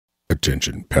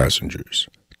Attention passengers.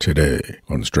 Today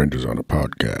on Strangers on a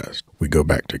Podcast, we go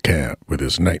back to camp with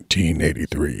this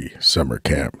 1983 summer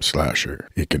camp slasher.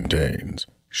 It contains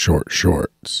short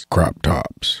shorts, crop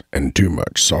tops, and too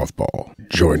much softball.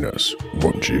 Join us,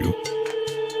 won't you?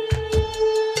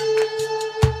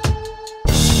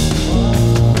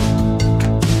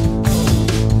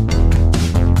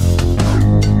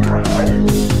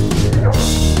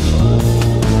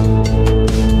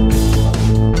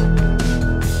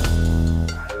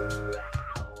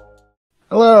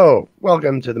 Hello,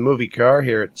 welcome to the movie car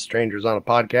here at Strangers on a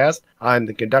Podcast. I'm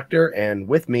the conductor, and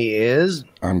with me is...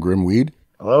 I'm Grimweed.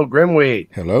 Hello, Grimweed.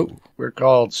 Hello. We're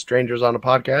called Strangers on a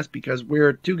Podcast because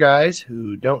we're two guys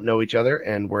who don't know each other,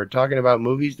 and we're talking about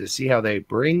movies to see how they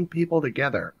bring people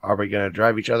together. Are we going to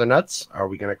drive each other nuts? Are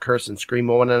we going to curse and scream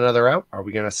one another out? Are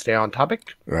we going to stay on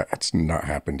topic? That's not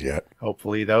happened yet.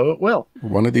 Hopefully, though, it will.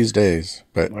 One of these days,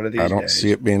 but I don't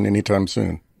see it being anytime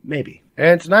soon. Maybe.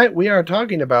 And tonight we are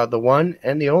talking about the one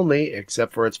and the only,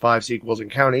 except for its 5 sequels and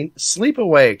counting,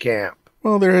 Sleepaway Camp.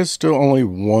 Well, there is still only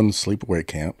one Sleepaway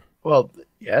Camp. Well,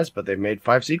 yes, but they've made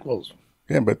 5 sequels.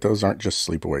 Yeah, but those aren't just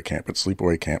Sleepaway Camp. It's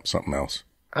Sleepaway Camp something else.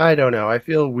 I don't know. I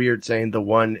feel weird saying the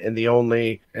one and the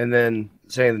only, and then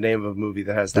saying the name of a movie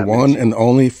that has that. The one and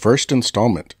only first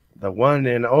installment. The one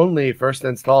and only first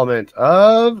installment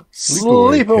of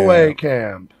Sleepaway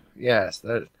Camp. Yes,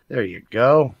 there you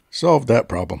go. Solve that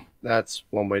problem. That's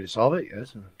one way to solve it,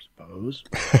 yes, I suppose.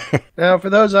 Now,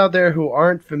 for those out there who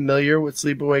aren't familiar with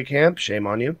Sleepaway Camp, shame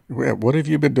on you. What have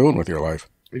you been doing with your life?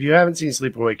 If you haven't seen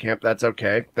Sleepaway Camp, that's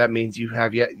okay. That means you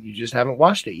just haven't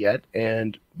watched it yet,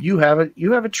 and you have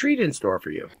a treat in store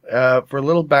for you. For a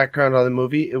little background on the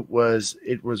movie, it was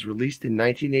released in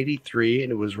 1983,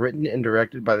 and it was written and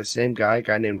directed by the same guy, a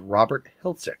guy named Robert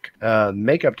Hiltzik.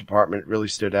 Makeup department really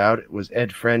stood out. It was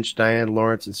Ed French, Diane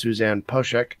Lawrence, and Suzanne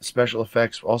Poshek. Special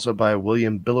effects also by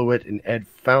William Billowit and Ed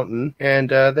Fountain, and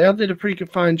they all did a pretty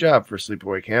fine job for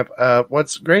Sleepaway Camp.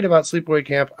 What's great about Sleepaway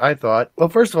Camp, I thought, well,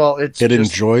 first of all, it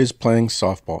enjoys playing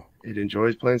softball. It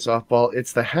enjoys playing softball.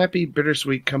 It's the happy,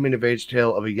 bittersweet coming-of-age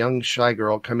tale of a young, shy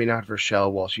girl coming out of her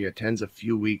shell while she attends a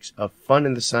few weeks of fun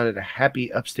in the sun at a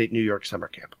happy upstate New York summer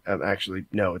camp. Actually,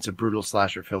 no, it's a brutal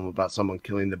slasher film about someone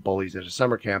killing the bullies at a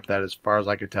summer camp that, as far as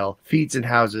I could tell, feeds and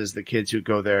houses the kids who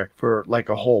go there for like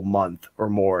a whole month or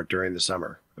more during the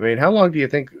summer. I mean, how long do you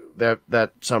think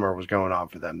that summer was going on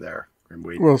for them there,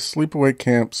 Grimweed? Well, Sleepaway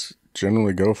Camps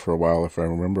generally go for a while, if I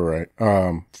remember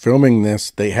right. Filming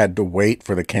this, they had to wait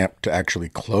for the camp to actually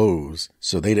close,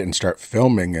 so they didn't start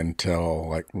filming until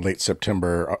like late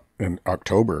September and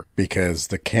October, because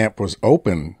the camp was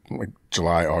open like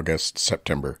July, August,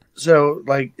 September. So,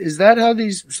 like, is that how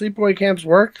these sleepaway camps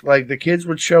worked? Like, the kids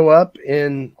would show up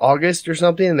in August or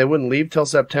something, and they wouldn't leave till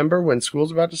September when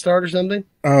school's about to start or something?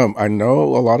 I know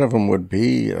a lot of them would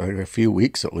be a few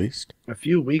weeks at least. A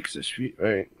few weeks?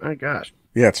 My gosh.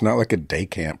 Yeah, it's not like a day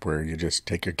camp where you just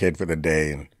take your kid for the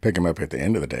day and pick them up at the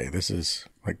end of the day. This is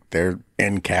like they're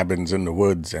in cabins in the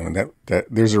woods, and that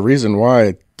there's a reason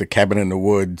why the cabin in the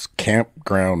woods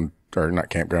campground, or not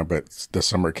campground, but it's the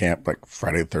summer camp, like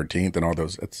Friday the 13th and all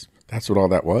those. That's what all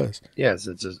that was. Yes,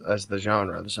 it's the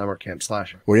genre, the summer camp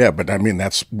slasher. Well, yeah, but I mean,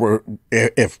 that's where,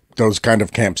 if those kind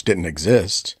of camps didn't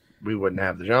exist, we wouldn't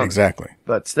have the genre. Exactly.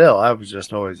 But still, I was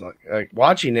just always like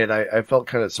watching it, I felt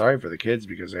kind of sorry for the kids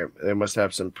because they must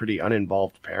have some pretty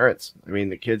uninvolved parents. I mean,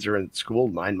 the kids are in school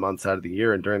 9 months out of the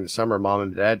year, and during the summer, mom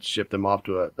and dad ship them off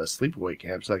to a sleepaway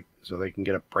camp so they can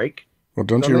get a break. Well,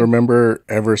 don't you remember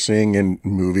ever seeing in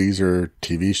movies or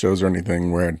TV shows or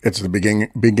anything where it's the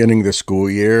beginning of the school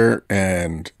year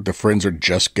and the friends are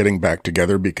just getting back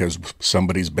together because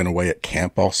somebody's been away at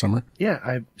camp all summer? Yeah,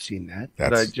 I've seen that.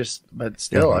 But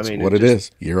still, yeah, I mean, what it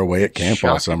is. You're away at camp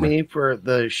all summer. Shocked me for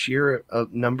the sheer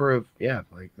number of,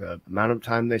 like the amount of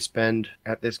time they spend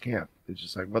at this camp. It's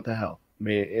just like, what the hell? I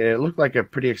mean, it looked like a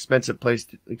pretty expensive place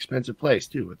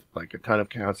too, with like a ton of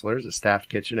counselors, a staffed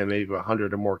kitchen, and maybe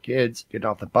 100 or more kids getting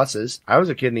off the buses. I was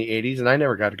a kid in the 80s, and I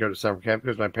never got to go to summer camp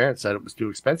because my parents said it was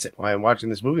too expensive. While I'm watching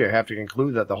this movie, I have to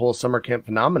conclude that the whole summer camp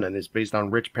phenomenon is based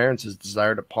on rich parents'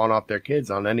 desire to pawn off their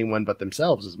kids on anyone but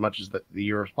themselves as much as the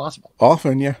year is possible.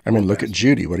 Often, yeah. I mean, look at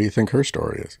Judy. What do you think her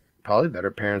story is? Probably that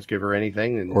her parents give her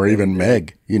anything. Or even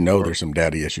Meg. There's some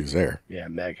daddy issues there. Yeah,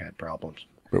 Meg had problems.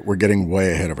 But we're getting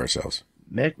way ahead of ourselves.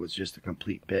 Meg was just a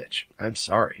complete bitch. I'm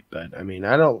sorry, but I mean,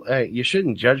 you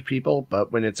shouldn't judge people, but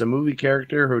when it's a movie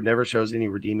character who never shows any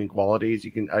redeeming qualities,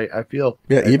 I feel...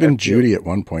 Yeah, even Judy at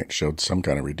one point showed some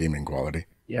kind of redeeming quality.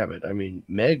 Yeah, but I mean,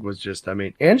 Meg was just, I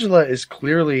mean, Angela is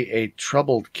clearly a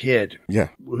troubled kid. Yeah.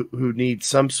 Who needs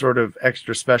some sort of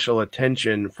extra special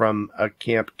attention from a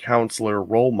camp counselor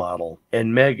role model.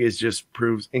 And Meg is just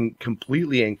proves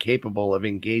completely incapable of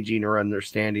engaging or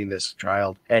understanding this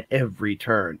child at every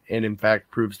turn. And in fact,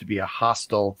 proves to be a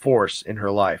hostile force in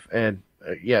her life. And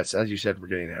yes, as you said, we're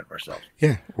getting ahead of ourselves.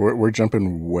 Yeah, we're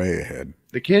jumping way ahead.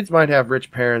 The kids might have rich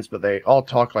parents, but they all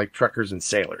talk like truckers and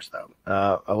sailors, though.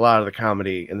 A lot of the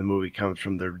comedy in the movie comes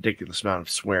from the ridiculous amount of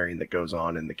swearing that goes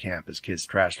on in the camp as kids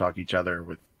trash talk each other,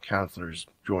 with counselors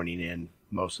joining in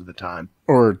most of the time.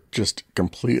 Or just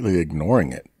completely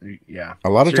ignoring it. Yeah. A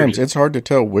lot of times it's hard to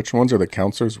tell which ones are the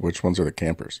counselors, which ones are the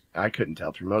campers. I couldn't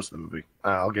tell through most of the movie.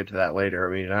 I'll get to that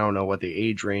later. I mean, I don't know what the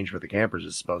age range for the campers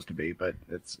is supposed to be, but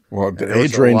it's... Well, the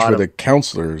age range for the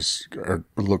counselors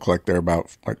look like they're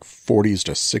about like 40s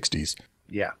to 60s.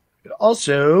 Yeah.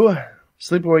 Also,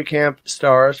 Sleepaway Camp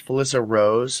stars Felissa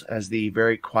Rose as the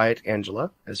very quiet Angela.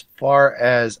 As far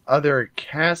as other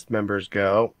cast members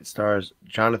go, it stars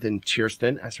Jonathan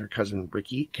Cheerston as her cousin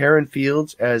Ricky, Karen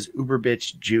Fields as Uber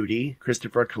Bitch Judy,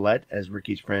 Christopher Collette as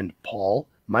Ricky's friend Paul,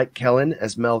 Mike Kellen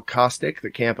as Mel Kostick,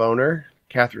 the camp owner,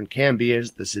 Catherine Canby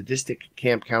as the sadistic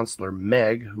camp counselor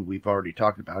Meg, who we've already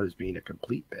talked about as being a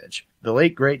complete bitch. The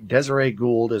late, great Desiree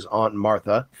Gould as Aunt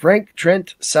Martha. Frank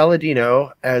Trent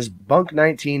Saladino as Bunk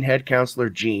 19 head counselor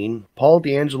Gene. Paul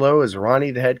D'Angelo as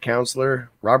Ronnie the head counselor.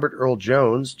 Robert Earl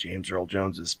Jones, James Earl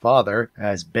Jones' father,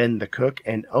 as Ben the cook.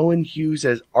 And Owen Hughes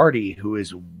as Artie, who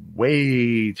is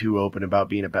way too open about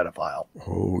being a pedophile.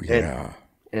 Oh, yeah.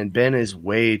 And Ben is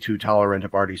way too tolerant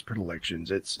of Artie's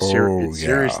predilections. It's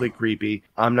seriously creepy.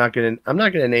 I'm not gonna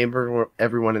name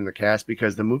everyone in the cast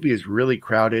because the movie is really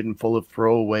crowded and full of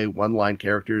throwaway one-line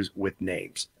characters with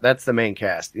names. That's the main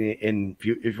cast. And if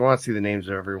you want to see the names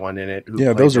of everyone in it,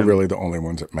 those are really the only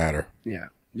ones that matter. Yeah.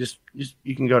 Just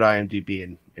you can go to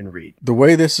IMDb and read. The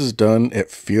way this is done, it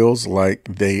feels like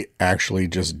they actually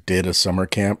just did a summer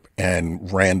camp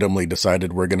and randomly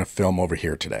decided we're going to film over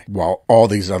here today while all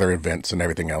these other events and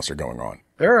everything else are going on.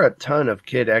 There are a ton of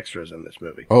kid extras in this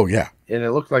movie. Oh, yeah. And it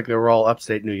looked like they were all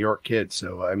upstate New York kids.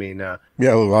 So, I mean...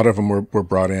 yeah, a lot of them were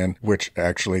brought in, which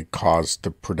actually caused the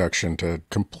production to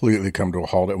completely come to a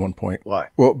halt at one point. Why?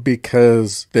 Well,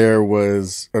 because there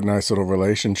was a nice little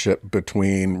relationship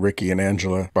between Ricky and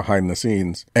Angela behind the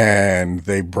scenes. And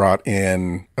they brought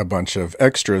in a bunch of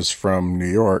extras from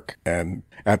New York. And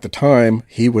at the time,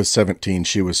 he was 17,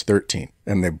 she was 13.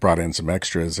 And they brought in some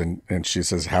extras, and she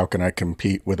says, how can I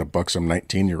compete with a buxom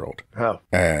 19-year-old? Oh.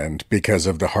 And because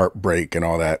of the heartbreak and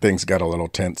all that, things got a little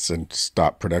tense and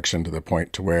stopped production to the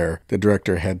point to where the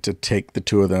director had to take the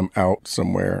two of them out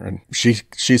somewhere. And she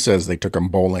says they took them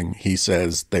bowling. He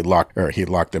says he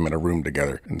locked them in a room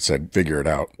together and said, figure it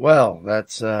out. Well,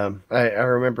 that's, I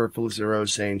remember Felissa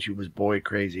Rose saying she was boy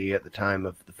crazy at the time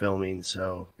of the filming.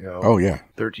 So, oh yeah,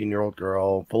 13-year-old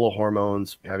girl, full of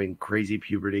hormones, having crazy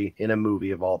puberty in a movie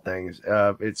of all things.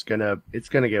 It's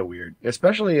gonna get weird,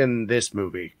 especially in this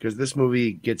movie, because this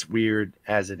movie gets weird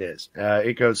as it is.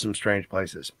 It goes some strange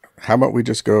places. How about we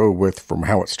just go with from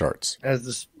how it starts?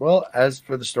 As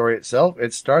for the story itself,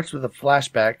 it starts with a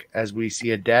flashback as we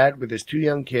see a dad with his two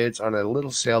young kids on a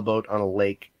little sailboat on a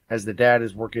lake, as the dad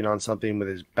is working on something with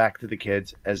his back to the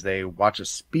kids as they watch a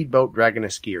speedboat dragging a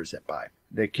skier zip by.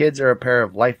 The kids are a pair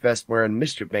of life vest wearing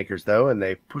mischief makers, though, and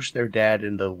they push their dad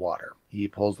into the water. He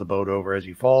pulls the boat over as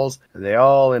he falls, and they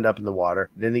all end up in the water.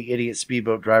 Then the idiot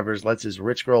speedboat driver lets his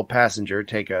rich girl passenger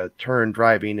take a turn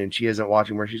driving, and she isn't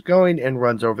watching where she's going, and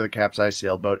runs over the capsized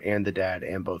sailboat and the dad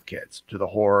and both kids, to the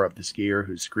horror of the skier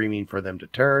who's screaming for them to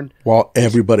turn. While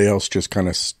everybody else just kind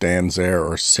of stands there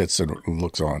or sits and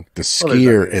looks on. The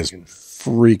skier is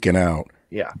freaking out.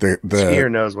 Yeah, the skier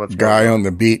knows what's guy going on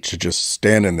the beach is just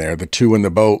standing there. The two in the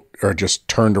boat are just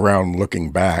turned around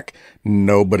looking back.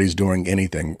 Nobody's doing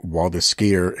anything while the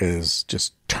skier is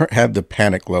just had the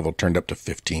panic level turned up to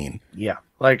 15. Yeah.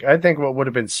 Like, I think what would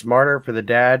have been smarter for the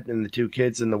dad and the two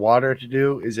kids in the water to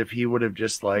do is if he would have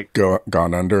just, like...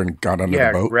 gone under and got under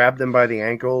the boat? Yeah, grabbed them by the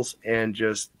ankles and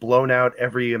just blown out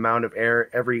every amount of air,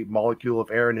 every molecule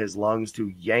of air in his lungs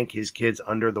to yank his kids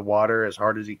under the water as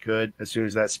hard as he could as soon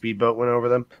as that speedboat went over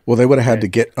them. Well, they would have had to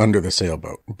get under the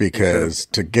sailboat because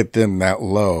to get them that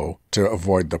low... to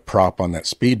avoid the prop on that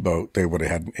speedboat, they would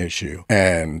have had an issue.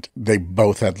 And they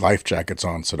both had life jackets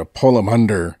on, so to pull them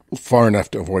under far enough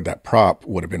to avoid that prop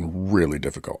would have been really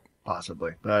difficult.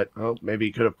 Possibly. But, well, maybe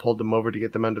he could have pulled them over to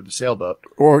get them under the sailboat.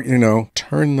 Or,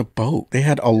 turn the boat. They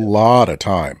had a lot of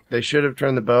time. They should have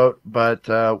turned the boat, but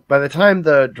by the time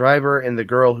the driver and the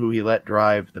girl who he let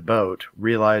drive the boat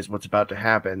realize what's about to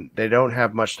happen, they don't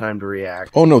have much time to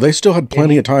react. Oh, no, they still had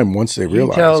plenty of time once they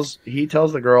realized. He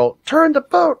tells the girl, turn the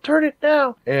boat, turn it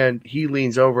now. And he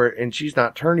leans over, and she's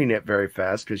not turning it very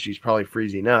fast because she's probably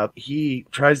freezing up. He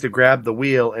tries to grab the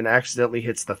wheel and accidentally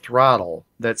hits the throttle.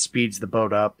 That speeds the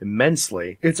boat up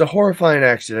immensely. It's a horrifying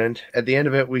accident. At the end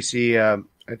of it, we see, I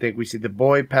think we see the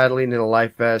boy paddling in a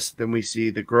life vest. Then we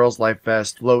see the girl's life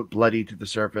vest float bloody to the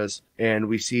surface. And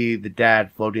we see the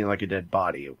dad floating like a dead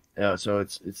body. So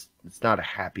it's not a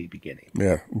happy beginning.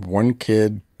 Yeah. One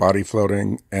kid, body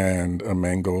floating, and a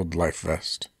mangled life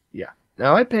vest. Yeah.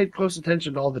 Now, I paid close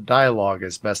attention to all the dialogue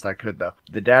as best I could, though.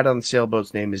 The dad on the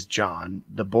sailboat's name is John.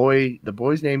 The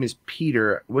boy's name is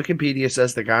Peter. Wikipedia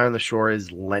says the guy on the shore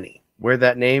is Lenny. Where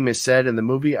that name is said in the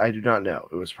movie, I do not know.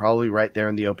 It was probably right there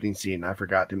in the opening scene. I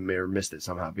forgot to or missed it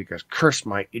somehow because curse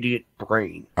my idiot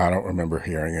brain. I don't remember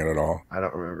hearing it at all. I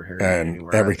don't remember hearing it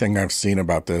anywhere. And everything I've seen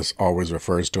about this always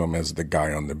refers to him as the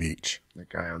guy on the beach. The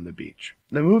guy on the beach.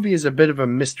 The movie is a bit of a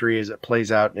mystery as it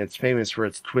plays out, and it's famous for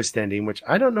its twist ending, which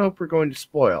I don't know if we're going to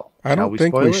spoil. I don't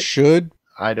think we should.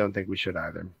 I don't think we should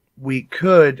either. We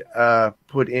could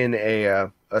put in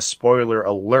a spoiler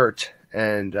alert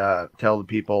and tell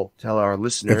our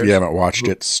listeners. If you haven't watched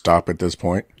it, stop at this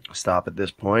point. Stop at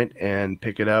this point and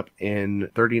pick it up in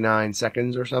 39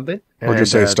 seconds or something. Or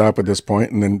just say stop at this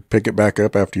point and then pick it back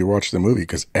up after you watch the movie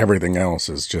because everything else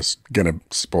is just going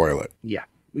to spoil it. Yeah,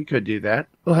 we could do that.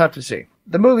 We'll have to see.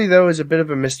 The movie, though, is a bit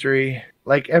of a mystery.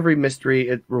 Like every mystery,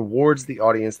 it rewards the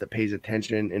audience that pays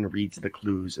attention and reads the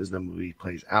clues as the movie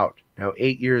plays out. Now,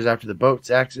 8 years after the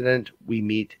boat's accident, we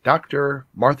meet Dr.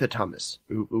 Martha Thomas,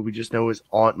 who we just know as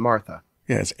Aunt Martha.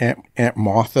 Yeah, it's Aunt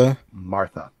Martha.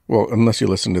 Martha. Well, unless you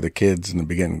listen to the kids in the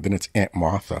beginning, then it's Aunt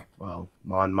Martha. Well,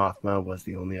 Mon Mothma was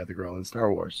the only other girl in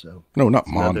Star Wars, so... No, not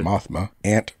Mon Mothma.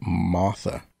 Aunt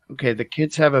Martha. Okay, the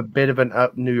kids have a bit of an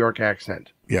up New York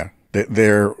accent. Yeah.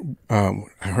 They're I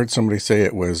heard somebody say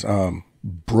it was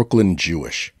Brooklyn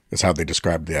Jewish is how they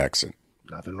described the accent.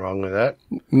 Nothing wrong with that.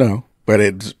 No, but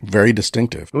it's very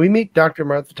distinctive. We meet Dr.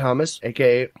 Martha Thomas,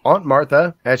 a.k.a. Aunt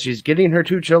Martha, as she's getting her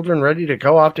 2 children ready to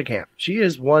go off to camp. She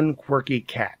is one quirky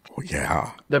cat. Oh,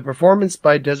 yeah. The performance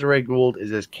by Desiree Gould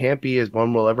is as campy as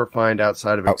one will ever find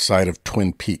outside of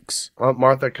Twin Peaks. Aunt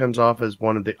Martha comes off as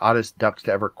one of the oddest ducks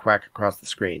to ever quack across the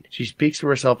screen. She speaks to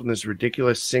herself in this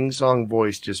ridiculous sing-song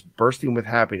voice, just bursting with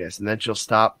happiness, and then she'll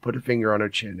stop, put a finger on her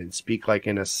chin, and speak like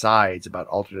in asides about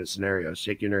alternate scenarios,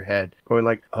 shaking her head, going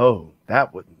like, oh,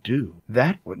 that wouldn't do.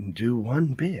 That wouldn't do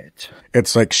one bit.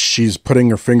 It's like she's putting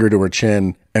her finger to her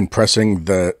chin and pressing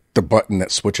the button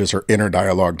that switches her inner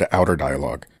dialogue to outer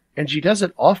dialogue. And she does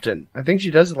it often. I think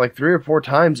she does it like 3 or 4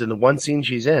 times in the one scene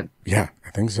she's in. Yeah, I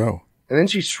think so. And then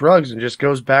she shrugs and just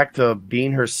goes back to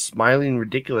being her smiling,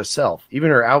 ridiculous self. Even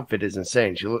her outfit is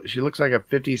insane. She looks like a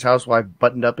 50s housewife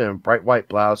buttoned up in a bright white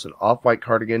blouse, an off-white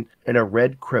cardigan, and a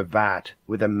red cravat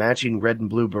with a matching red and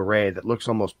blue beret that looks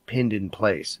almost pinned in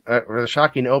place. For the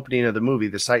shocking opening of the movie,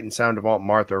 the sight and sound of Aunt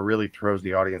Martha really throws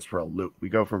the audience for a loop. We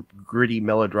go from gritty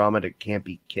melodrama to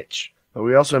campy kitsch. But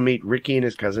we also meet Ricky and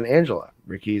his cousin Angela.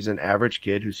 Ricky is an average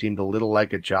kid who seemed a little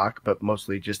like a jock, but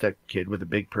mostly just a kid with a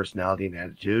big personality and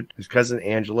attitude. His cousin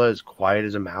Angela is quiet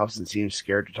as a mouse and seems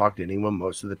scared to talk to anyone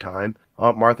most of the time.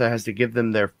 Aunt Martha has to give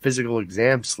them their physical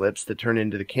exam slips to turn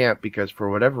into the camp because for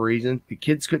whatever reason, the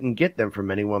kids couldn't get them from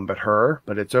anyone but her.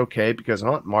 But it's okay because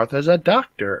Aunt Martha's a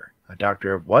doctor. A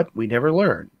doctor of what? We never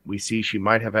learn. We see she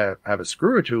might have a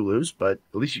screw or 2 loose, but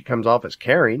at least she comes off as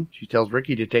caring. She tells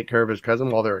Ricky to take care of his cousin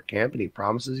while they're at camp, and he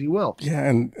promises he will. Yeah,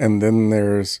 and then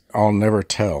there's I'll never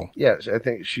tell. Yeah, I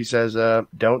think she says,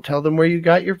 don't tell them where you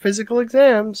got your physical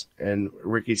exams. And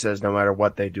Ricky says, no matter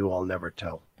what they do, I'll never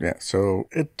tell. Yeah, so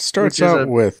it starts out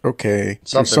with, okay,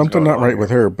 there's something not right with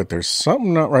her, but there's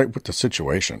something not right with the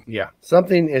situation. Yeah,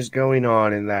 something is going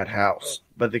on in that house.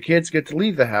 But the kids get to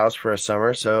leave the house for a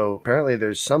summer, so apparently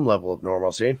there's some level of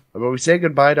normalcy. But we say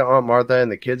goodbye to Aunt Martha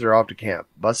and the kids are off to camp.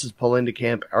 Buses pull into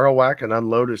Camp Arawak and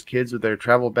unload as kids with their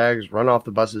travel bags run off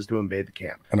the buses to invade the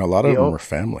camp. And a lot of them were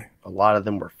family. A lot of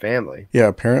them were family. Yeah,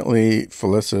 apparently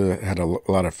Felissa had a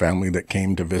lot of family that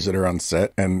came to visit her on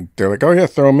set, and they're like, oh yeah,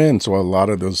 throw them in. So a lot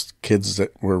of those kids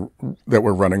that were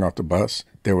running off the bus,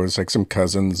 there was like some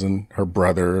cousins and her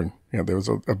brother, and there was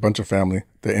a bunch of family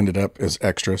that ended up as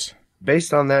extras.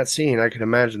 Based on that scene, I can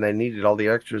imagine they needed all the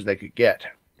extras they could get.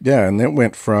 Yeah, and it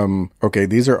went from, okay,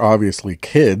 these are obviously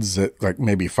kids at like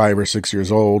maybe 5 or 6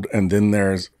 years old, and then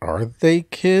are they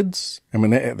kids? I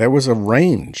mean, there was a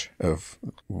range of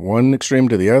one extreme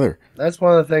to the other. That's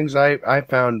one of the things I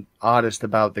found oddest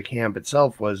about the camp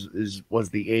itself was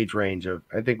the age range of,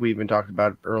 I think we even talked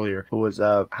about it earlier, was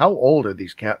how old are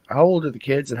how old are the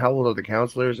kids and how old are the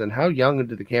counselors and how young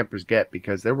do the campers get?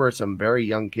 Because there were some very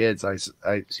young kids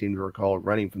I seem to recall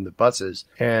running from the buses.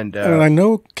 And I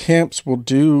know camps will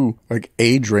do like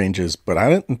age ranges, but I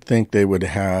didn't think they would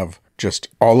have just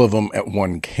all of them at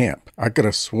one camp. I could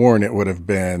have sworn it would have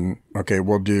been, okay,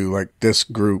 we'll do like this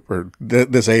group or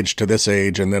this age to this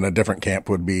age, and then a different camp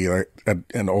would be like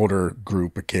an older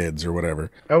group of kids or whatever.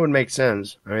 That would make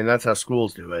sense. I mean, that's how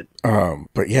schools do it.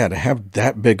 But yeah, to have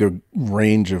that big a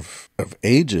range of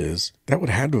ages, that would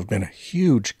have to have been a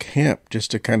huge camp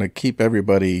just to kind of keep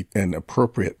everybody in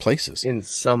appropriate places. In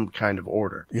some kind of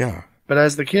order. Yeah. But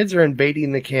as the kids are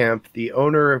invading the camp, the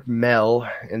owner, Mel,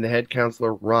 and the head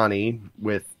counselor, Ronnie,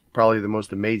 with probably the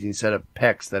most amazing set of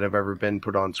pecs that have ever been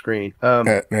put on screen.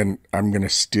 And I'm going to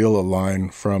steal a line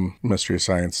from Mystery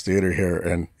Science Theater here,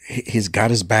 and he's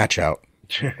got his batch out.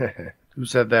 Who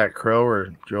said that, Crow or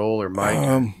Joel or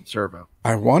Mike? Servo.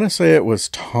 I want to say it was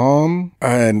Tom,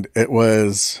 and it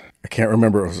was... I can't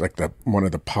remember. It was like one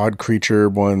of the pod creature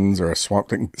ones or a swamp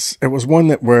thing. It was one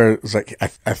where it was like,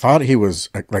 I thought he was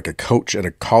like a coach at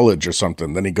a college or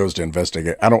something. Then he goes to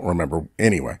investigate. I don't remember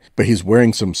anyway, but he's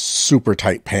wearing some super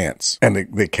tight pants, and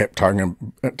they kept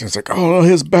talking. It's like, oh,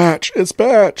 his batch, it's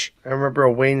batch. I remember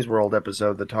a Wayne's World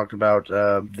episode that talked about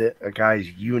a guy's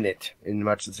unit in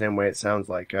much the same way it sounds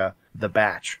like the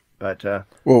batch. But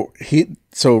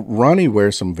so Ronnie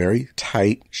wears some very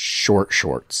tight, short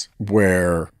shorts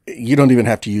where you don't even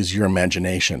have to use your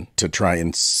imagination to try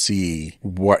and see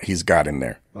what he's got in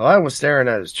there. Well, I was staring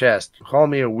at his chest. Call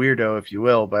me a weirdo, if you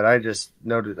will, but I just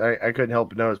noted, I couldn't help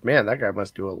but notice, man, that guy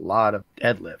must do a lot of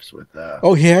deadlifts with...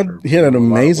 he had an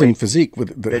amazing physique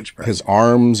with his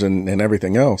arms and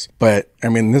everything else. But, I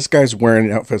mean, this guy's wearing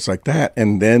outfits like that,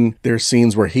 and then there's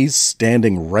scenes where he's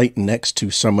standing right next to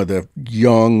some of the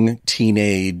young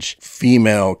teenage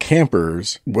female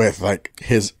campers with, like,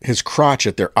 his crotch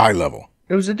at their eye level.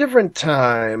 It was a different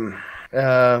time.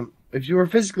 If you were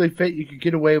physically fit, you could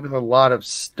get away with a lot of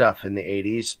stuff in the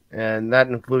 80s, and that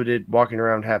included walking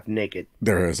around half naked.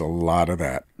 There is a lot of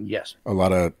that. Yes. A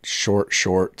lot of short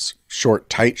shorts,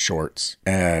 tight shorts,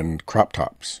 and crop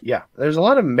tops. Yeah. There's a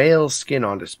lot of male skin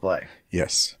on display.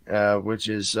 Yes. Which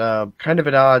is kind of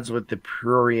at odds with the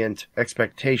prurient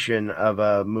expectation of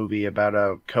a movie about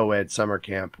a co-ed summer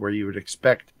camp where you would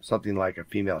expect something like a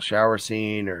female shower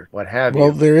scene or what have you.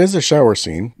 Well, there is a shower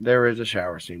scene. There is a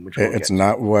shower scene. Which it's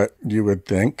not what you would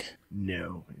think.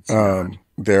 No, it's not.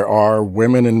 There are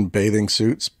women in bathing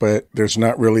suits, but there's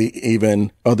not really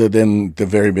even, other than the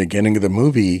very beginning of the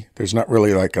movie, there's not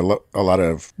really like a lot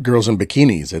of girls in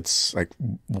bikinis. It's like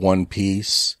one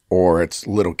piece or it's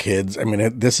little kids. I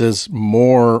mean, this is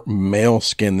more male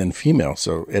skin than female,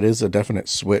 so it is a definite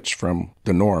switch from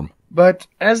the norm. But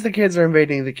as the kids are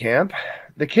invading the camp,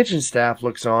 the kitchen staff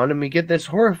looks on, and we get this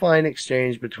horrifying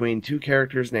exchange between two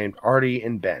characters named Artie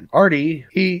and Ben. Artie,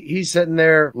 he's sitting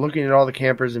there looking at all the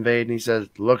campers invade, and he says,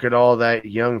 "Look at all that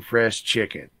young, fresh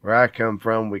chicken. Where I come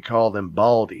from, we call them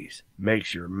baldies.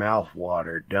 Makes your mouth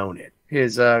water, don't it?"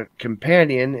 His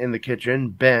companion in the kitchen,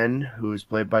 Ben, who is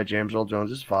played by James Earl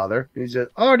Jones' father, he says,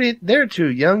 "Artie, they're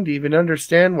too young to even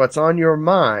understand what's on your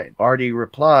mind." Artie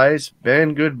replies,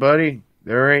 "Ben, good buddy,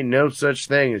 there ain't no such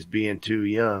thing as being too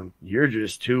young. You're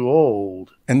just too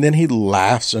old." And then he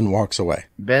laughs and walks away.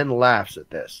 Ben laughs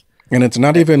at this. And it's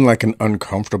not even like an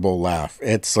uncomfortable laugh.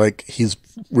 It's like he's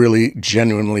really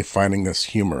genuinely finding this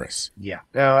humorous. Yeah.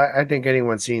 Now, I think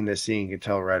anyone seeing this scene can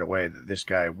tell right away that this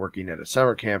guy working at a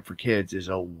summer camp for kids is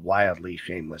a wildly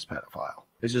shameless pedophile.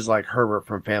 This is like Herbert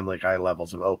from Family Guy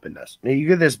levels of openness. Now, you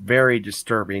get this very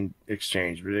disturbing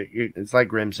exchange. But it's like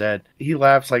Grimm said. He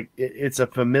laughs like it's a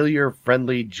familiar,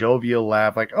 friendly, jovial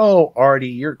laugh. Like, "Oh, Artie,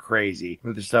 you're crazy,"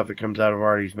 with the stuff that comes out of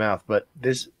Artie's mouth. But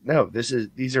these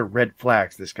are red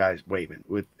flags this guy's waving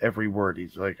with every word.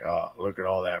 He's like, "Oh, look at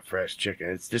all that fresh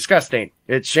chicken. It's disgusting.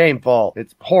 It's shameful.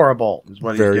 It's horrible," is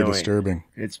what he's doing. Very disturbing.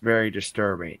 It's very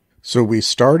disturbing. So we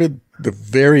started the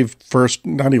very first,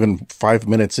 not even 5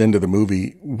 minutes into the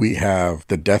movie, we have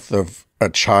the death of a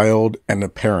child and a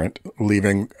parent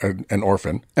leaving an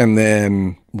orphan. And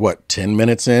then, 10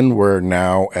 minutes in, we're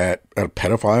now at a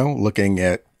pedophile looking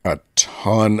at a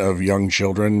ton of young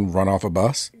children run off a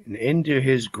bus. Into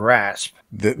his grasp.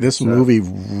 This movie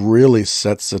really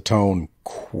sets the tone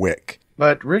quick.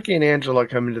 But Ricky and Angela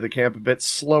come into the camp a bit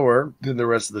slower than the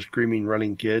rest of the screaming,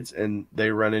 running kids, and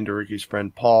they run into Ricky's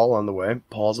friend Paul on the way.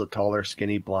 Paul's a taller,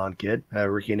 skinny, blonde kid.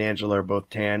 Ricky and Angela are both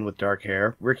tan with dark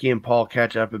hair. Ricky and Paul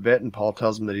catch up a bit, and Paul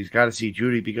tells him that he's got to see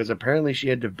Judy because apparently she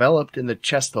had developed in the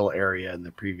chestal area in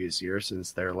the previous year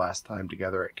since their last time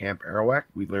together at Camp Arawak.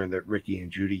 We learned that Ricky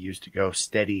and Judy used to go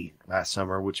steady last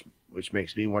summer, which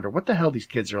makes me wonder what the hell these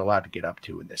kids are allowed to get up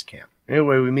to in this camp.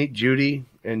 Anyway, we meet Judy,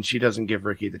 and she doesn't give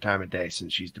Ricky the time of day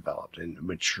since she's developed and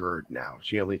matured now.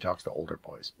 She only talks to older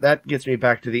boys. That gets me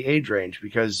back to the age range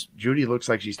because Judy looks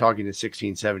like she's talking to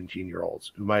 16,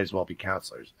 17-year-olds who might as well be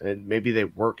counselors. And maybe they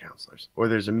were counselors. Or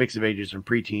there's a mix of ages from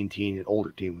preteen, teen, and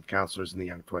older teen with counselors in the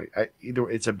young 20s. Either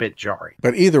it's a bit jarring.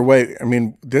 But either way, I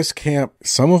mean, this camp,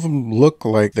 some of them look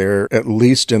like they're at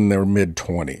least in their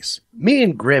mid-20s. Me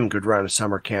and Grimm could run a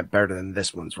summer camp better than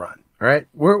this one's run. All right,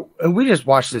 we just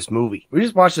watched this movie. We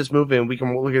just watched this movie, and we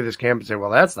can look at this camp and say,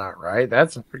 "Well, that's not right.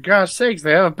 That's for gosh sakes,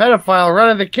 they have a pedophile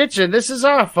running the kitchen. This is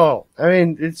awful." I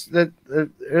mean,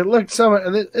 it looked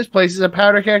this place is a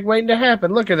powder keg waiting to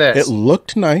happen. Look at this. It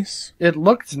looked nice. It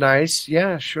looked nice,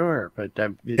 yeah, sure, but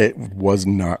it was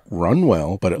not run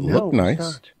well, but it looked nice.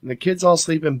 Not. And the kids all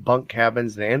sleep in bunk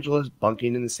cabins, and Angela's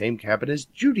bunking in the same cabin as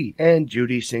Judy. And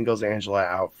Judy singles Angela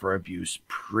out for abuse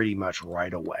pretty much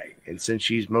right away. And since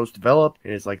she's most developed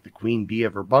and is like the queen bee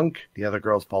of her bunk, the other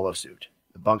girls follow suit.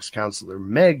 The bunk's counselor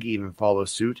Meg even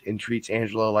follows suit and treats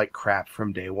Angela like crap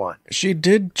from day one. She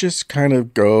did just kind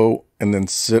of go and then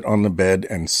sit on the bed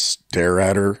and stare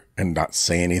at her and not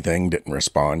say anything, didn't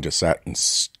respond, just sat and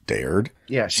stared.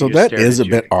 Yeah, so that is a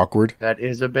bit awkward. That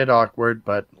is a bit awkward,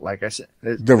 but like I said,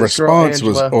 the response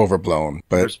was overblown.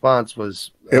 But the response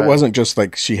was... it wasn't just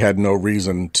like she had no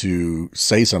reason to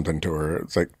say something to her.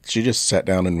 It's like she just sat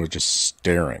down and was just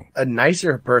staring. A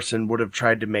nicer person would have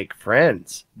tried to make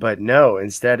friends, but no.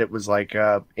 Instead, it was like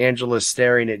Angela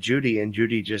staring at Judy, and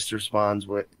Judy just responds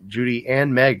with... Judy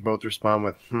and Meg both respond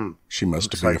with, She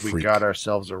must looks be like a freak. We got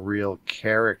ourselves a real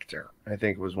character, I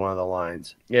think was one of the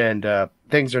lines. And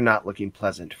things are not looking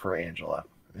pleasant for Angela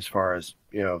as far as,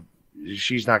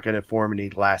 she's not going to form any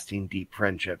lasting, deep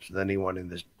friendships with anyone in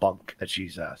this bunk that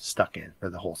she's stuck in for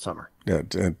the whole summer. Yeah,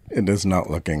 it is not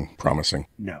looking promising.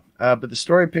 No. But the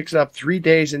story picks up 3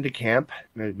 days into camp.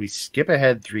 We skip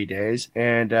ahead 3 days,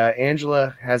 and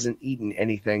Angela hasn't eaten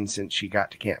anything since she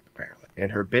got to camp, apparently.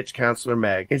 And her bitch counselor,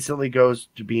 Meg, instantly goes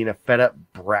to being a fed-up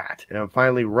brat. And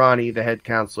finally, Ronnie, the head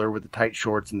counselor with the tight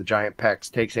shorts and the giant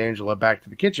pecs, takes Angela back to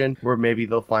the kitchen where maybe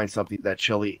they'll find something that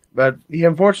she'll eat. But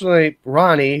unfortunately,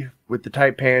 Ronnie, with the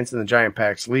tight pants and the giant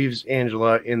pecs, leaves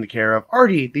Angela in the care of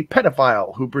Artie, the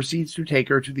pedophile, who proceeds to take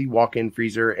her to the walk-in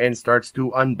freezer and starts to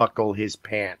unbuckle his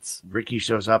pants. Ricky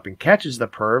shows up and catches the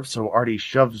perv, so Artie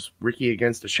shoves Ricky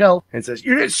against a shelf and says,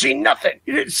 "You didn't see nothing!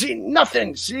 You didn't see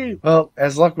nothing, see?" Well,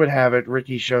 as luck would have it,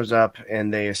 Ricky shows up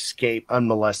and they escape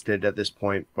unmolested at this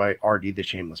point by Artie, the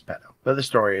shameless pedo. But the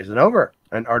story isn't over.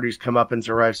 And Artie's comeuppance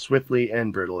arrives swiftly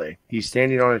and brutally. He's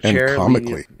standing on a chair. And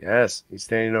comically. He's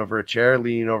standing over a chair,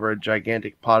 leaning over a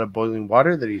gigantic pot of boiling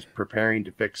water that he's preparing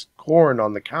to fix corn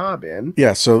on the cob in.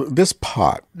 Yeah, so this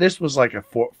pot. This was like a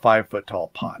 5 foot tall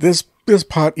pot. This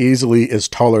pot easily is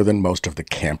taller than most of the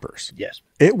campers. Yes.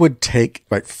 It would take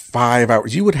like 5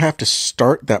 hours. You would have to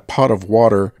start that pot of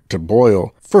water to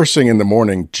boil first thing in the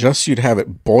morning, just you'd have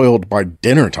it boiled by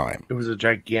dinner time. It was a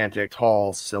gigantic,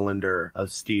 tall cylinder of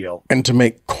steel. And to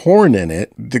make corn in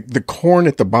it, the corn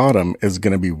at the bottom is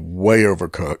going to be way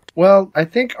overcooked. Well, I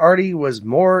think Artie was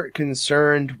more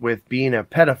concerned with being a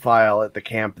pedophile at the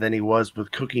camp than he was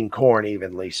with cooking corn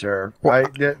evenly, sir. Well,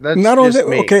 that's not only that,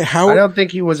 me. okay, I don't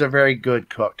think he was a very good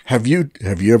cook. Have you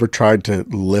ever tried to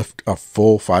lift a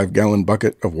full 5-gallon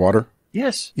bucket of water?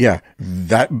 Yes. Yeah,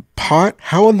 that pot,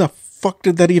 how in the fuck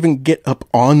did that even get up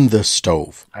on the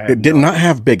stove? It did not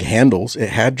have big handles. It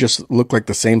had just looked like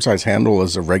the same size handle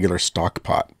as a regular stock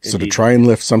pot. So to try and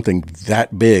lift something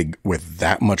that big with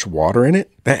that much water in it,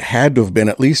 that had to have been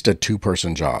at least a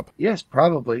 2-person job. Yes,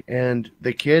 probably. And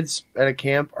the kids at a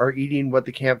camp are eating what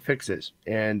the camp fixes.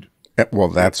 And well,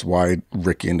 that's why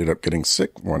Ricky ended up getting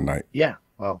sick one night. Yeah.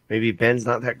 Well, maybe Ben's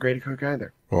not that great a cook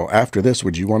either. Well, after this,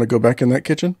 would you want to go back in that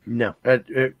kitchen? No.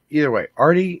 Either way,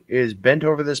 Artie is bent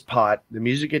over this pot. The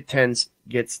music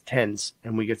gets tense,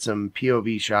 and we get some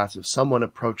POV shots of someone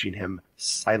approaching him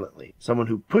silently. Someone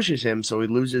who pushes him so he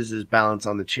loses his balance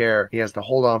on the chair. He has to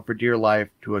hold on for dear life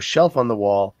to a shelf on the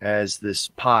wall as this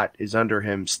pot is under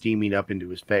him, steaming up into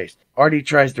his face. Artie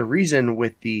tries to reason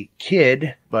with the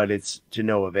kid, but it's to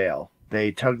no avail.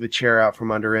 They tug the chair out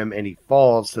from under him, and he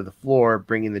falls to the floor,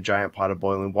 bringing the giant pot of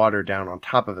boiling water down on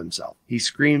top of himself. He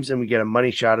screams, and we get a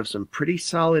money shot of some pretty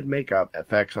solid makeup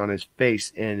effects on his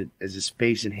face, and as his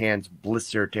face and hands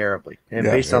blister terribly. And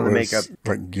based on the makeup,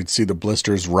 like you'd see the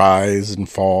blisters rise and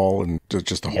fall, and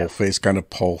just the whole face kind of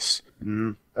pulse.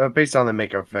 Mm-hmm. Based on the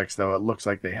makeup effects, though, it looks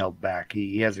like they held back.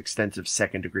 He has extensive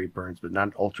second-degree burns, but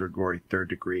not ultra-gory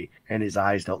third-degree, and his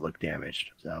eyes don't look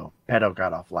damaged. So, pedo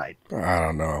got off light. I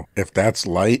don't know. If that's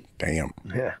light, damn.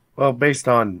 Yeah. Well, based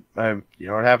on, you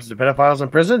know what happens to pedophiles in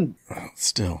prison?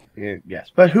 Still. Yes.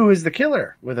 But who is the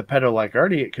killer? With a pedo like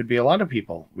Artie, it could be a lot of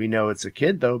people. We know it's a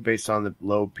kid, though, based on the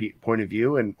low point of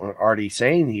view, and Artie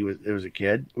saying it was a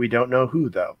kid. We don't know who,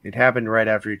 though. It happened right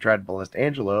after he tried to molest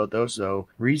Angelo, though, so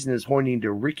reason is pointing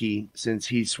to Ricky, since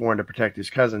he's sworn to protect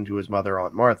his cousin to his mother,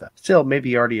 Aunt Martha. Still,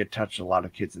 maybe Artie had touched a lot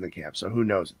of kids in the camp, so who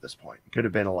knows at this point? It could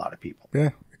have been a lot of people. Yeah.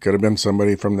 It could have been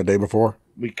somebody from the day before.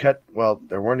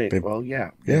 There weren't any.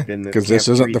 Yeah, because this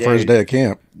isn't the first day of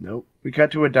camp. Nope. We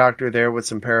cut to a doctor there with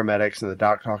some paramedics, and the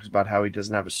doc talks about how he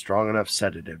doesn't have a strong enough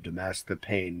sedative to mask the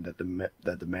pain that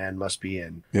the man must be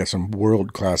in. Yeah, some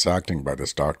world-class acting by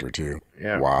this doctor, too.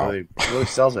 Yeah, wow. Really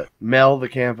sells it. Mel, the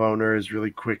camp owner, is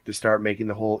really quick to start making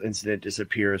the whole incident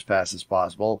disappear as fast as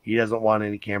possible. He doesn't want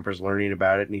any campers learning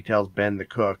about it, and he tells Ben, the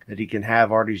cook, that he can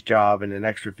have Artie's job and an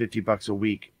extra $50 a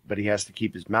week, but he has to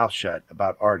keep his mouth shut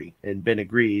about Artie. And Ben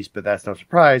agrees, but that's no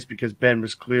surprise because Ben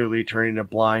was clearly turning a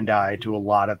blind eye to a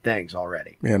lot of things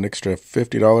already. Yeah, an extra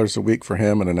 $50 a week for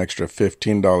him and an extra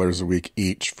 $15 a week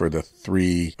each for the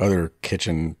 3 other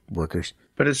kitchen workers.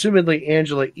 But assumedly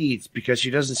Angela eats because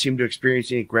she doesn't seem to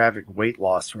experience any graphic weight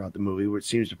loss throughout the movie, which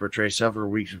seems to portray several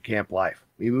weeks of camp life.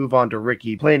 We move on to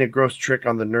Ricky playing a gross trick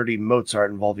on the nerdy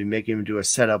Mozart involving making him do a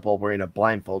setup while wearing a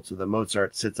blindfold so the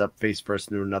Mozart sits up face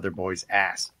first into another boy's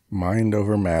ass. Mind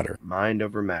over matter. Mind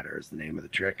over matter is the name of the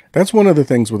trick. That's one of the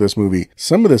things with this movie.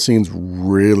 Some of the scenes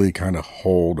really kind of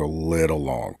hold a little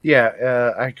long.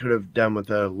 Yeah, I could have done with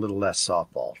a little less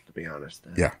softball, to be honest.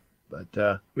 Yeah.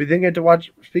 But we then get to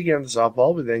watch, speaking of the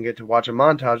softball, we then get to watch a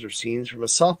montage of scenes from a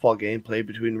softball game played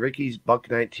between Ricky's Bunk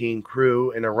 19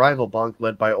 crew and a rival bunk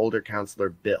led by older counselor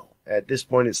Bill. At this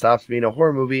point, it stops being a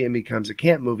horror movie and becomes a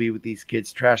camp movie with these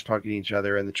kids trash-talking each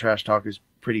other, and the trash talk is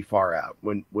pretty far out.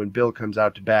 When Bill comes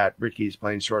out to bat, Ricky's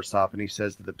playing shortstop, and he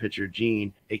says to the pitcher,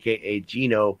 Gene, a.k.a.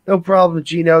 Gino, "No problem,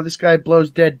 Gino. This guy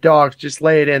blows dead dogs. Just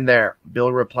lay it in there."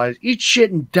 Bill replies, "Eat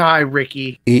shit and die,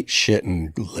 Ricky." Eat shit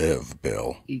and live,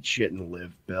 Bill. Eat shit and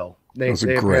live, Bill. That was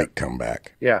a great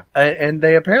comeback. Yeah, and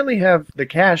they apparently have the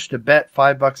cash to bet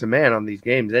 $5 a man on these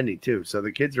games ending, too. So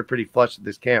the kids are pretty flush at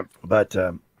this camp. But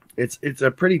it's a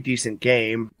pretty decent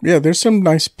game. Yeah, there's some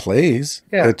nice plays.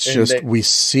 Yeah, it's just we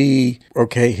see,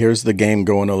 okay, here's the game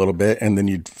going a little bit, and then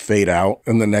you fade out,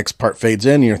 and the next part fades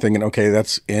in, and you're thinking, okay,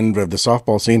 that's end of the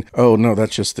softball scene. Oh, no,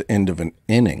 that's just the end of an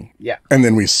inning. Yeah. And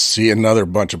then we see another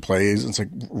bunch of plays, and it's like,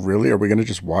 really? Are we going to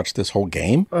just watch this whole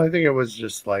game? Well, I think it was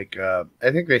just like, I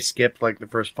think they skipped like the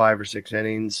first 5 or 6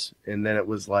 innings, and then it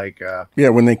was like... yeah,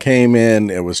 when they came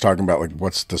in, it was talking about, like,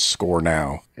 what's the score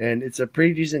now? And it's a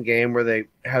pretty decent game where they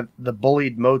have the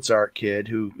bullied Mozart kid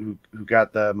who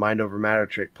got the mind over matter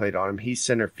trick played on him. He's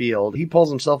center field. He pulls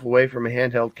himself away from a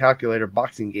handheld calculator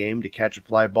boxing game to catch a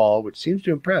fly ball, which seems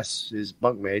to impress his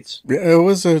bunkmates. Yeah, it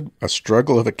was a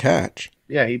struggle of a catch.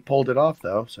 Yeah, he pulled it off,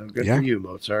 though, so good for you,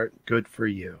 Mozart. Good for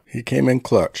you. He came in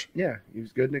clutch. Yeah, he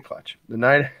was good in the clutch. The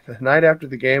night after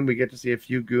the game, we get to see a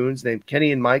few goons named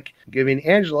Kenny and Mike giving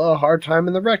Angela a hard time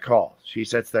in the rec hall. She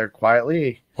sits there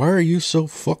quietly. Why are you so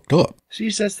fucked up? She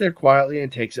sits there quietly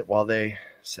and takes it while they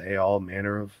say all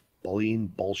manner of bullying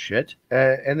bullshit.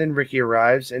 And then Ricky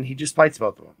arrives, and he just fights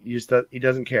both of them. He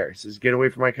doesn't care. He says, "Get away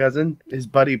from my cousin." His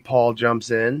buddy Paul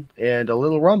jumps in, and a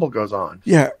little rumble goes on.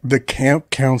 Yeah, the camp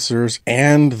counselors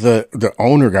and the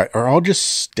owner guy are all just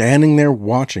standing there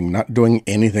watching, not doing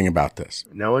anything about this.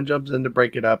 No one jumps in to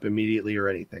break it up immediately or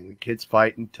anything. The kids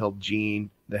fight until Gene,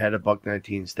 the head of Buck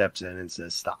 19, steps in and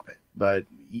says, "Stop it." But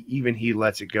even he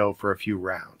lets it go for a few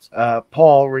rounds.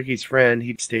 Paul, Ricky's friend,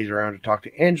 he stays around to talk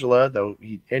to Angela,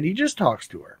 he just talks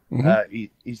to her. Mm-hmm.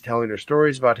 He's telling her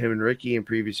stories about him and Ricky in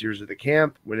previous years at the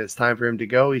camp. When it's time for him to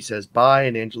go, he says bye,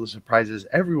 and Angela surprises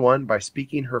everyone by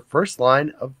speaking her first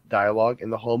line of dialogue in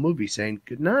the whole movie, saying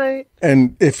good night.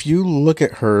 And if you look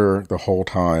at her the whole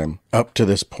time up to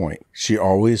this point, she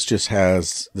always just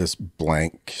has this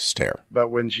blank stare. But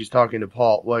when she's talking to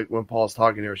Paul, like when Paul's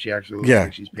talking to her, she actually looks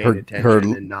like she's paying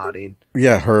attention. and nodding.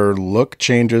 Yeah, her look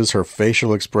changes, her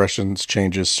facial expressions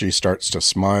changes. She starts to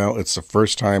smile. It's the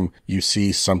first time you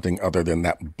see something other than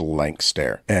that blank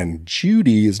stare. And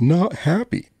Judy is not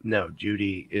happy. No,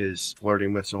 Judy is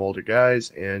flirting with some older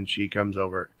guys, and she comes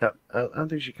over. No, I don't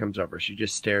think she comes over. She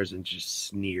just stares and just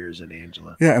sneers at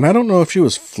Angela. Yeah, and I don't know if she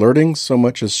was flirting so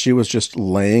much as she was just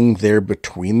laying there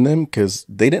between them, because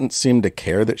they didn't seem to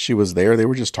care that she was there. They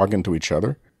were just talking to each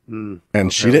other.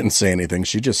 And she didn't say anything.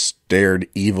 She just stared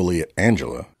evilly at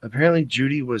Angela. Apparently,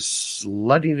 Judy was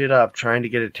slutting it up, trying to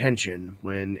get attention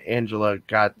when Angela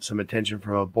got some attention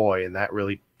from a boy, and that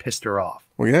really pissed her off.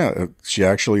 Well, yeah, she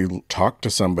actually talked to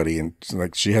somebody, and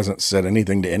like she hasn't said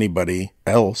anything to anybody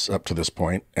else up to this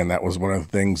point. And that was one of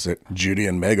the things that Judy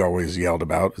and Meg always yelled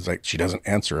about, is like she doesn't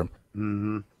answer him.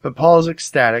 Mm-hmm. But Paul is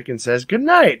ecstatic and says good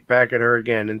night back at her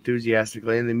again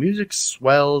enthusiastically, and the music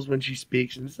swells when she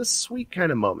speaks, and it's a sweet kind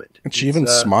of moment. And she even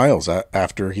smiles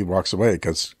after he walks away,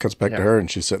 because cuts back to her, and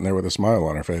she's sitting there with a smile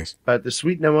on her face. But the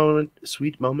sweet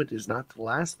moment is not to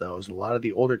last, though, as a lot of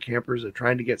the older campers are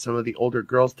trying to get some of the older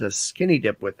girls to skinny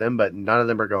dip with them, but none of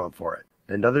them are going for it.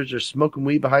 And others are smoking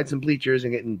weed behind some bleachers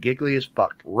and getting giggly as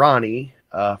fuck. Ronnie,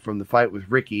 from the fight with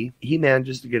Ricky, he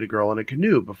manages to get a girl in a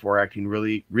canoe before acting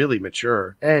really, really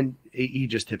mature, and he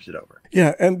just tips it over.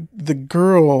 Yeah, and the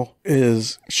girl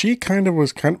she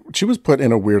was put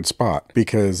in a weird spot,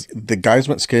 because the guys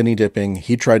went skinny dipping.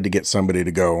 He tried to get somebody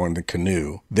to go in the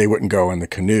canoe. They wouldn't go in the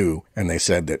canoe, and they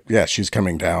said that, yeah, she's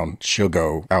coming down. She'll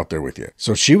go out there with you.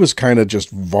 So she was kind of just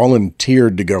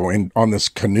volunteered to go in on this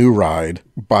canoe ride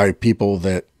by people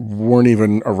that weren't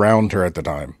even around her at the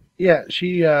time. Yeah,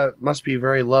 she must be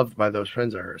very loved by those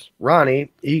friends of hers.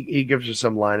 Ronnie, he gives her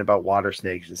some line about water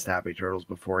snakes and snappy turtles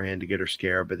beforehand to get her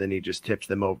scared, but then he just tips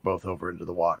them both over into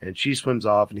the water. And she swims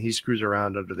off, and he screws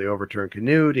around under the overturned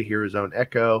canoe to hear his own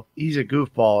echo. He's a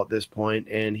goofball at this point,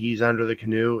 and he's under the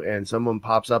canoe, and someone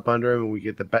pops up under him, and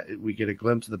we get a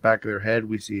glimpse of the back of their head.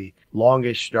 We see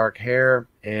longish dark hair,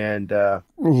 and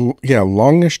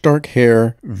longish dark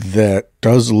hair that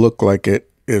does look like it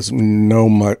is no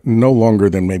longer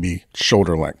than maybe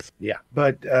shoulder length. Yeah,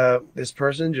 but this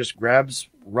person just grabs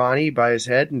Ronnie by his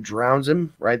head and drowns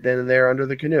him right then and there under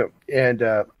the canoe. And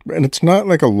it's not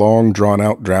like a long,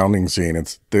 drawn-out drowning scene.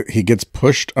 It's he gets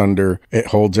pushed under, it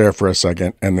holds air for a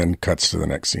second, and then cuts to the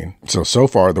next scene. So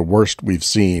far, the worst we've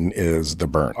seen is the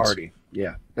burns. Artie,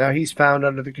 yeah. Now, he's found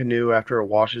under the canoe after it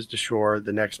washes to shore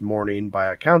the next morning by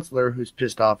a counselor who's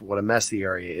pissed off at what a mess the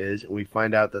area is, and we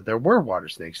find out that there were water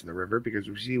snakes in the river because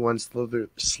we see one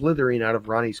slithering out of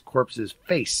Ronnie's corpse's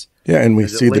face. Yeah, and we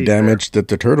see the damage that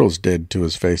the turtles did to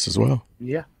his face as well.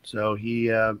 Yeah, so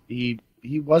he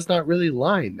was not really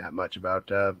lying that much about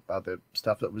the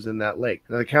stuff that was in that lake.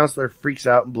 Now, the counselor freaks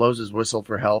out and blows his whistle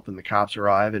for help, and the cops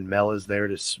arrive, and Mel is there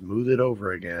to smooth it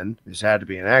over again. This had to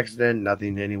be an accident,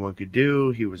 nothing anyone could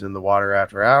do. He was in the water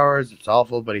after hours. It's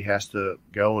awful, but he has to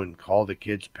go and call the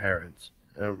kid's parents.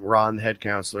 Ron, the head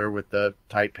counselor with the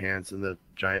tight pants and the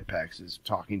giant pecs, is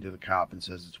talking to the cop and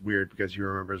says it's weird because he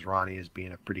remembers Ronnie as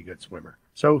being a pretty good swimmer.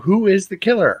 So who is the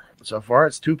killer? So far,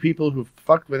 it's two people who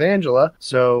fucked with Angela,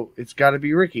 so it's got to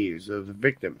be Ricky. So the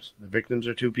victims. The victims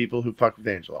are two people who fucked with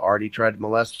Angela. Artie tried to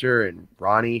molest her, and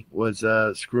Ronnie was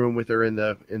screwing with her in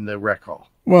the rec hall.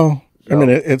 Well, I mean,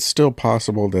 it's still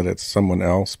possible that it's someone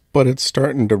else, but it's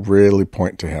starting to really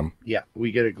point to him. Yeah,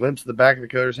 we get a glimpse of the back of the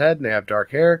killer's head, and they have dark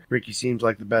hair. Ricky seems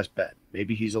like the best bet.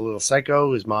 Maybe he's a little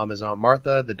psycho. His mom is Aunt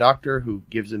Martha, the doctor, who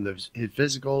gives him his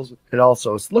physicals. And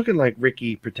also, it's looking like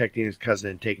Ricky protecting his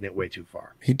cousin and taking it way too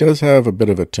far. He does have a bit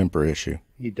of a temper issue.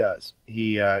 He does.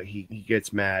 He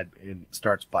gets mad and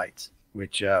starts fights.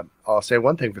 Which, I'll say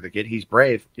one thing for the kid, he's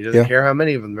brave. He doesn't care how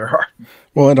many of them there are.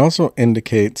 Well, it also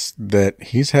indicates that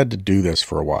he's had to do this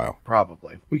for a while.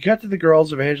 Probably. We cut to the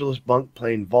girls of Angela's bunk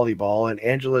playing volleyball, and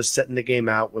Angela's setting the game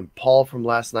out when Paul from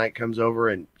last night comes over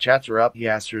and chats her up. He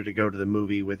asks her to go to the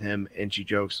movie with him, and she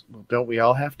jokes, well, don't we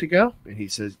all have to go? And he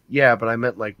says, yeah, but I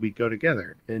meant like we'd go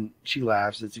together. And she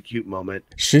laughs. It's a cute moment.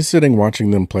 She's sitting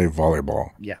watching them play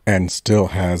volleyball. Yeah. And still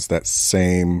has that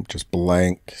same just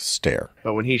blank stare.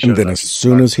 But when he shows up, and then as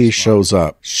soon as he shows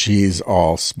up, she's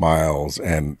all smiles,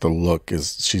 and the look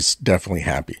is, she's definitely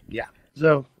happy. Yeah.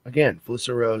 So, again,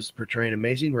 Felissa Rose portraying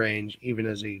amazing range, even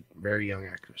as a very young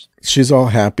actress. She's all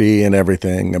happy and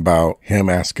everything about him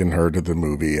asking her to the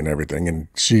movie and everything. And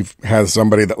she has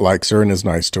somebody that likes her and is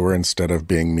nice to her instead of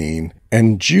being mean.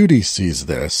 And Judy sees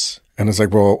this and is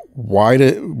like, well, why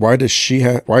does she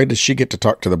get to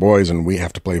talk to the boys and we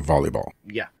have to play volleyball?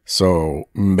 Yeah. So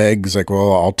Meg's like,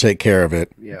 well, I'll take care of it.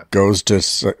 Yeah. Goes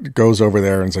over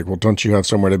there and is like, well, don't you have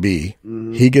somewhere to be?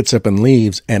 Mm-hmm. He gets up and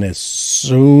leaves. And as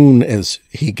soon as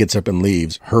he gets up and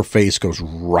leaves, her face goes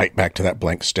right back to that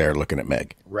blank stare looking at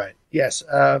Meg. Right. Yes,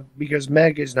 because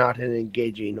Meg is not an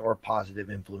engaging or positive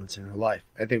influence in her life.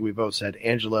 I think we both said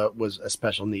Angela was a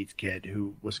special needs kid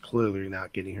who was clearly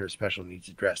not getting her special needs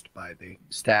addressed by the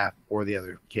staff or the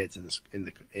other kids in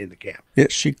the camp. Yeah,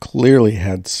 she clearly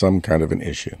had some kind of an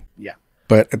issue. Yeah.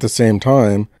 But at the same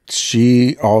time,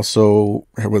 she also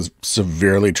was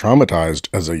severely traumatized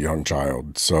as a young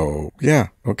child. So, yeah,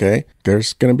 okay,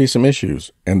 there's going to be some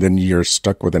issues. And then you're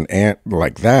stuck with an aunt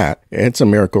like that. It's a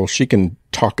miracle she can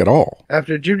talk at all.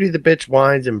 After Judy the bitch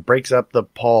whines and breaks up the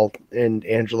Paul and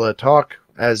Angela talk,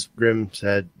 as Grimm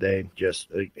said,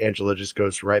 Angela just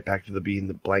goes right back to being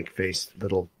the blank-faced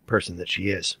little person that she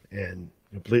is. And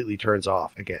completely turns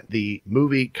off again. The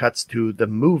movie cuts to the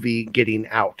movie getting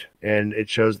out, and it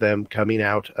shows them coming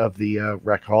out of the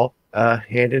rec hall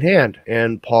hand in hand.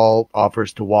 And Paul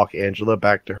offers to walk Angela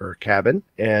back to her cabin,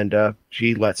 and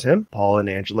she lets him. Paul and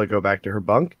Angela go back to her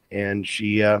bunk, and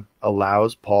she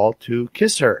allows Paul to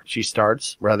kiss her. She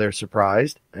starts rather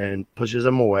surprised and pushes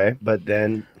him away, but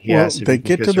then he asks if he can they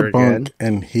get kiss to her the bunk again.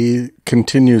 and he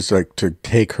continues to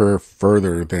take her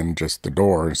further than just the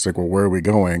door. It's like, well, where are we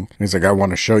going? And he's like, I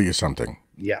want to show you something.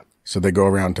 Yeah. So they go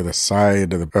around to the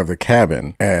side of the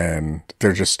cabin, and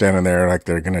they're just standing there like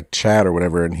they're going to chat or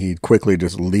whatever. And he quickly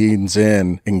just leans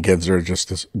in and gives her just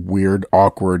this weird,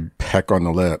 awkward peck on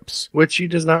the lips. Which she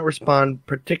does not respond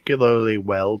particularly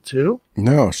well to.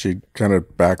 No, she kind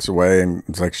of backs away and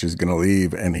it's like she's going to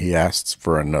leave, and he asks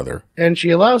for another. And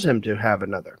she allows him to have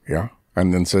another. Yeah.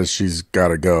 And then says she's got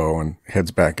to go and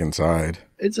heads back inside.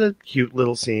 It's a cute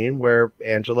little scene where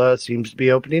Angela seems to be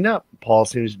opening up. Paul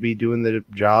seems to be doing the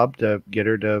job to get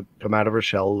her to come out of her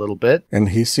shell a little bit. And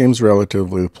he seems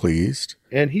relatively pleased.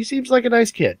 And he seems like a nice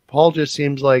kid. Paul just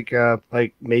seems like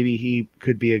maybe he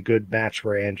could be a good match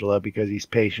for Angela because he's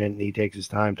patient and he takes his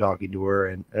time talking to her,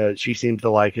 and she seems to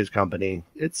like his company.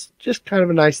 It's just kind of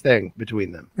a nice thing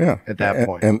between them. Yeah. At that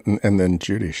point. And then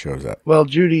Judy shows up. Well,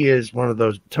 Judy is one of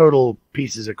those total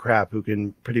pieces of crap who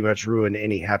can pretty much ruin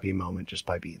any happy moment just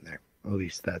by being there. At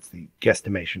least that's the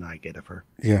guesstimation I get of her.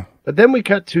 Yeah. But then we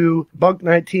cut to Bunk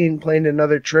 19 playing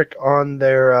another trick on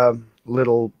their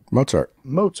little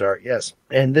Mozart, yes.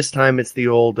 And this time it's the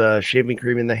old shaving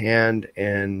cream in the hand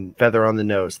and feather on the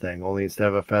nose thing. Only instead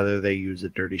of a feather, they use a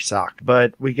dirty sock.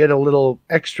 But we get a little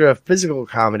extra physical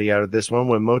comedy out of this one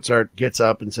when Mozart gets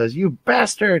up and says, "You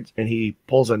bastards!" And he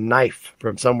pulls a knife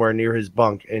from somewhere near his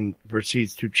bunk and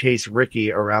proceeds to chase Ricky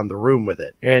around the room with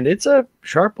it. And it's a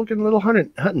sharp-looking little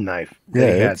hunting knife.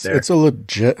 Yeah, it's a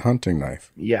legit hunting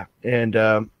knife. Yeah.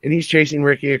 And he's chasing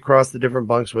Ricky across the different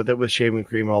bunks with it with shaving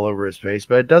cream all over his face.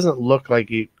 But it doesn't look like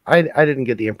I didn't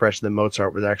get the impression that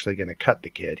Mozart was actually going to cut the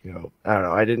kid. You know, I don't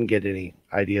know. I didn't get any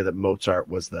idea that Mozart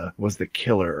was the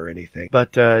killer or anything.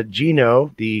 But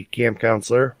Gino, the camp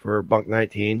counselor for Bunk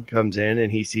 19, comes in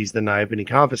and he sees the knife and he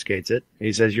confiscates it. And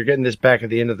he says, "You're getting this back at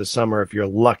the end of the summer if you're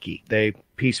lucky." They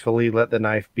peacefully let the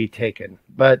knife be taken.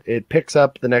 But it picks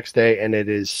up the next day and it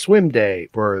is swim day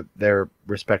for their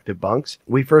respective bunks.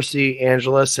 We first see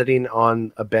Angela sitting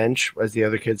on a bench as the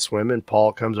other kids swim, and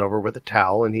Paul comes over with a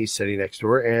towel and he's sitting next to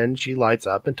her, and she lights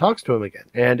up and talks to him again.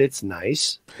 And it's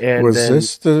nice. And was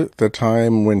this the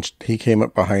time when he came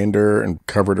up behind her and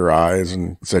covered her eyes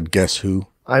and said, "Guess who?"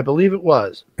 I believe it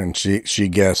was. And she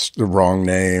guessed the wrong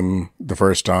name the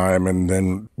first time and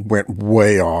then went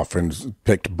way off and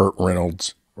picked Burt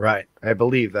Reynolds. Right. I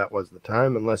believe that was the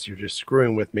time, unless you're just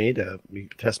screwing with me to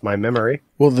test my memory.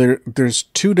 Well, there's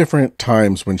two different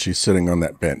times when she's sitting on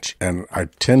that bench, and I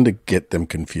tend to get them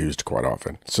confused quite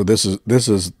often. So this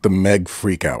is the Meg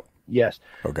freak out. Yes.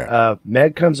 Okay.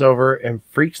 Meg comes over and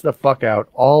freaks the fuck out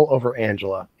all over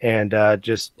Angela, and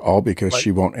just all because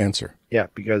she won't answer. Yeah,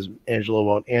 because Angela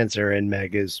won't answer, and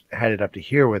Meg is had it up to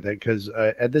here with it. Because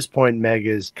at this point, Meg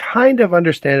is kind of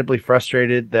understandably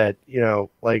frustrated that, you know,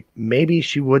 like maybe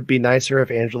she would be nicer if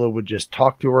Angela would just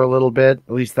talk to her a little bit.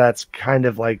 At least that's kind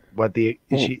of like what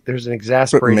there's an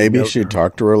exasperating. But maybe she'd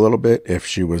talk to her a little bit if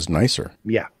she was nicer.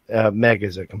 Yeah. Meg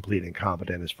is a complete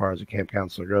incompetent as far as a camp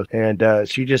counselor goes. And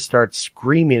she just starts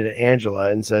screaming at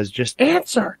Angela and says, "Just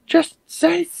answer! Just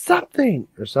say something!"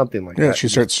 Or something like that. Yeah, she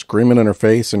starts screaming in her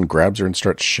face and grabs her and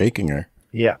starts shaking her.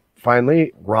 Yeah.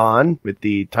 finally, Ron, with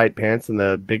the tight pants and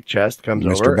the big chest, comes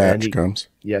over. Mr. Batch comes.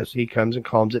 Yes, he comes and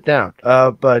calms it down.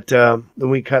 But then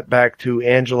we cut back to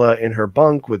Angela in her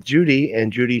bunk with Judy,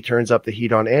 and Judy turns up the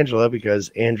heat on Angela because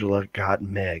Angela got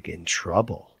Meg in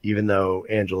trouble. Even though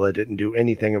Angela didn't do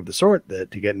anything of the sort to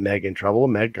get Meg in trouble,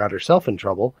 Meg got herself in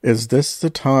trouble. Is this the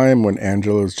time when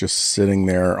Angela's just sitting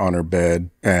there on her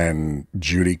bed and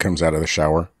Judy comes out of the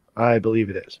shower? I believe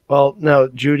it is. Well, no,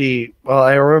 Judy. Well,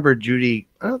 I remember Judy.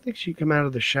 I don't think she came out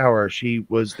of the shower. She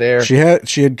was there. She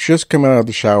had just come out of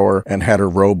the shower and had her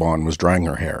robe on, was drying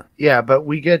her hair. Yeah, but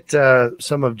we get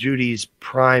some of Judy's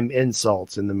prime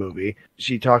insults in the movie.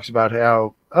 She talks about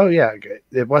how, oh yeah,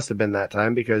 it must have been that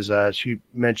time because she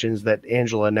mentions that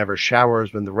Angela never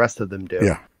showers when the rest of them do.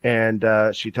 Yeah.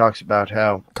 And she talks about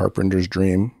how Carpenter's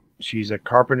dream. She's a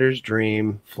carpenter's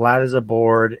dream, flat as a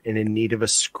board, and in need of a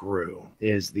screw,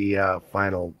 is the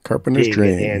final Carpenter's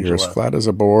dream. You're as flat as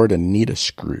a board and need a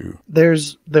screw.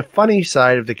 There's the funny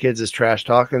side of the kids' trash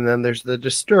talk, and then there's the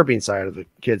disturbing side of the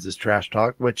kids' trash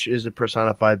talk, which is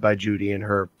personified by Judy and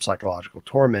her psychological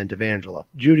torment of Angela.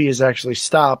 Judy is actually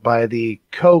stopped by the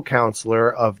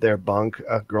co-counselor of their bunk,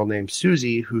 a girl named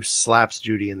Susie, who slaps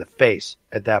Judy in the face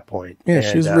at that point. Yeah, and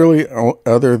she's really,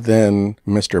 other than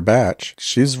Mr. Batch,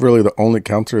 she's really the only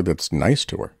counselor that's nice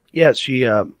to her. Yes,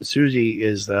 Susie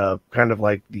is kind of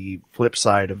like the flip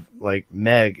side of, like,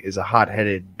 Meg is a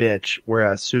hot-headed bitch,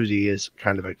 whereas Susie is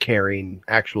kind of a caring,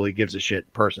 actually gives a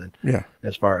shit person. Yeah.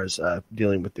 As far as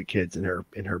dealing with the kids in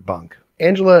her bunk.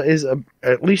 Angela is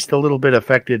at least a little bit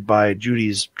affected by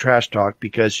Judy's trash talk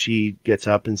because she gets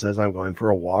up and says, I'm going for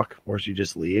a walk, or she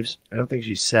just leaves. I don't think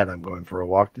she said, I'm going for a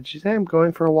walk. Did she say, I'm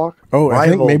going for a walk? Oh, I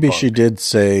think maybe she did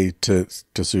say to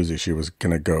Susie she was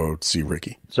going to go see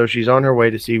Ricky. So she's on her way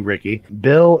to see Ricky.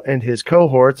 Bill and his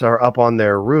cohorts are up on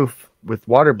their roof with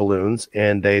water balloons,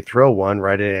 and they throw one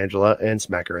right at Angela and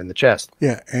smack her in the chest.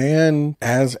 Yeah, and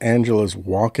as Angela's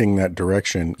walking that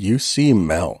direction, you see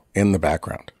Mel in the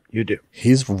background. You do.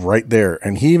 He's right there.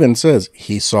 And he even says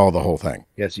he saw the whole thing.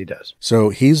 Yes, he does. So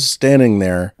he's standing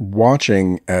there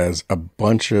watching as a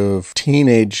bunch of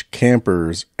teenage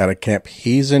campers at a camp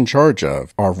he's in charge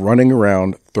of are running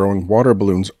around throwing water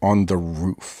balloons on the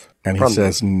roof. And he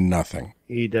says nothing.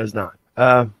 He does not.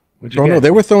 No, they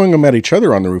were throwing them at each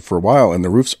other on the roof for a while, and the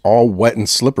roof's all wet and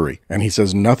slippery. And he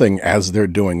says nothing as they're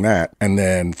doing that, and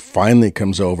then finally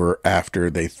comes over after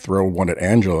they throw one at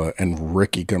Angela, and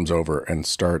Ricky comes over and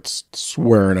starts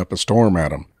swearing up a storm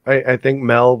at him. I think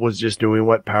Mel was just doing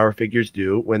what power figures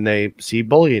do when they see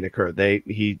bullying occur.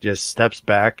 He just steps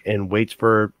back and waits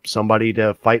for somebody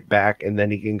to fight back, and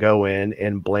then he can go in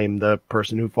and blame the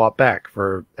person who fought back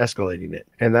for escalating it.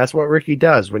 And that's what Ricky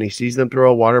does. When he sees them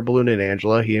throw a water balloon at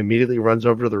Angela, he immediately runs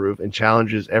over to the roof and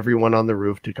challenges everyone on the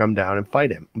roof to come down and fight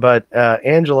him. But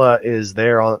Angela is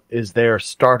there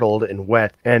startled and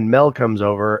wet, and Mel comes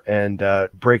over and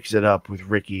breaks it up with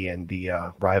Ricky and the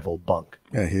rival bunk.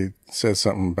 Yeah, he says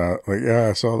something about, like, yeah,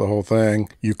 I saw the whole thing.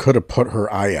 You could have put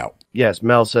her eye out. Yes,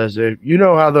 Mel says, you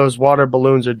know how those water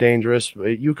balloons are dangerous.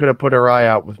 You could have put her eye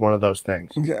out with one of those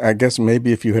things. Yeah, I guess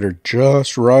maybe if you hit her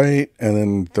just right and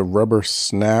then the rubber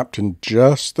snapped in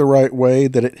just the right way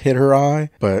that it hit her eye.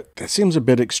 But that seems a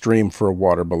bit extreme for a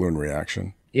water balloon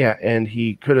reaction. Yeah, and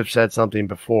he could have said something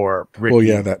before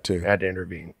Ricky that too. Had to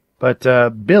intervene. But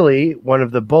Billy, one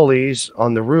of the bullies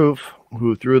on the roof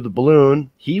who threw the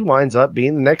balloon, he winds up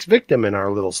being the next victim in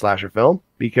our little slasher film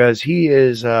because he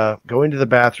is going to the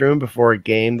bathroom before a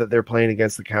game that they're playing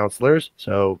against the counselors.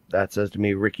 So that says to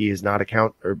me Ricky is not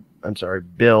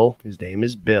Bill. His name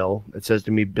is Bill. It says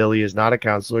to me Billy is not a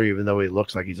counselor, even though he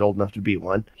looks like he's old enough to be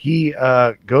one. He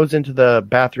goes into the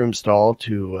bathroom stall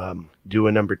to do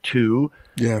a number 2.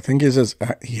 Yeah, I think he says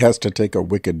he has to take a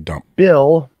wicked dump.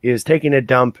 Bill is taking a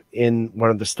dump in one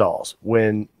of the stalls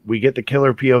when we get the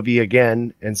killer POV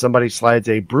again, and somebody slides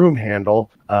a broom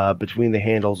handle between the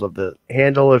handles of the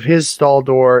handle of his stall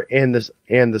door and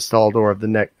the stall door of the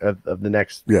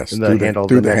next. Yes, through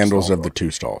the handles of the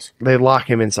 2 stalls. They lock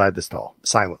him inside the stall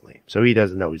silently, so he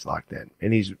doesn't know he's locked in,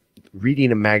 and he's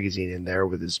reading a magazine in there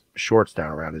with his shorts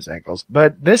down around his ankles.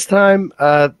 But this time,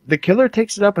 the killer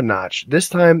takes it up a notch. This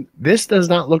time, this does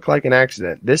not look like an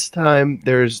accident. This time,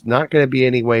 there's not going to be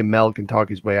any way Mel can talk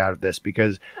his way out of this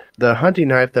because the hunting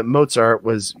knife that Mozart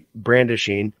was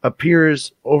brandishing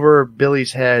appears over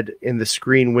Billy's head in the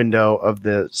screen window of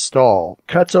the stall,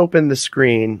 cuts open the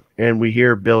screen, and we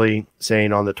hear Billy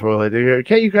saying on the toilet,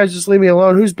 "Can't you guys just leave me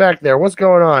alone? Who's back there? What's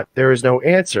going on?" There is no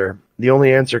answer. the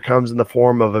only answer comes in the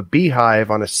form of a beehive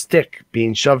on a stick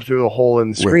being shoved through a hole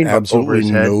in the screen with over his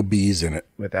head. no bees in it.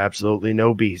 With absolutely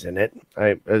no bees in it.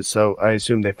 So I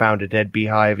assume they found a dead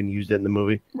beehive and used it in the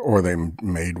movie. Or they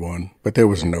made one, but there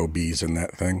was no bees in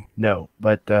that thing. No,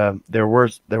 but there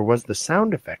was the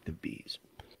sound effect of bees.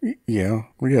 Yeah,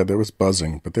 there was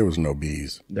buzzing, but there was no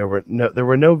bees. There were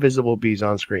no visible bees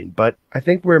on screen, but I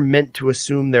think we're meant to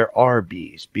assume there are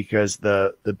bees because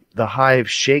the hive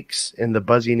shakes and the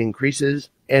buzzing increases,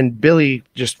 and Billy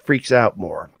just freaks out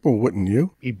more. Well, wouldn't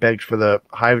you? He begs for the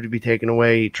hive to be taken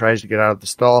away. He tries to get out of the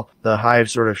stall. The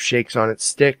hive sort of shakes on its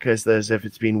stick as if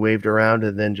it's being waved around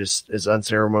and then just is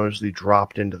unceremoniously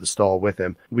dropped into the stall with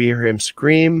him. We hear him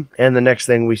scream, and the next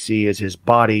thing we see is his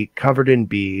body covered in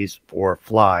bees, or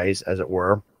flies, as it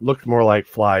were. Looked more like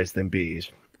flies than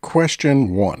bees.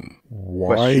 Question 1.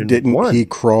 Why didn't he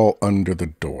crawl under the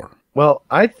door? Well,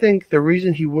 I think the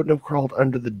reason he wouldn't have crawled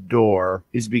under the door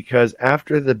is because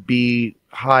after the bee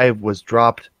hive was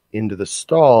dropped into the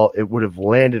stall, it would have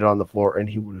landed on the floor and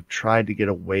he would have tried to get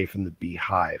away from the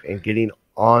beehive. And getting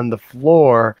on the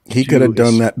floor... He could have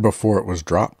done that before it was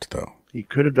dropped, though. He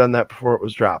could have done that before it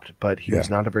was dropped, but he was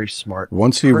not a very smart person.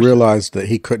 Once he realized that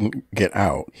he couldn't get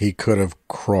out, he could have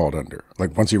crawled under.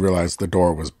 Like, once he realized the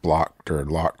door was blocked or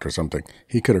locked or something,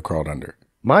 he could have crawled under.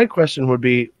 My question would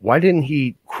be, why didn't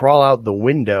he crawl out the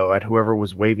window at whoever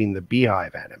was waving the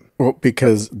beehive at him? Well,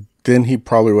 because then he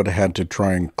probably would have had to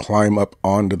try and climb up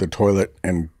onto the toilet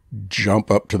and jump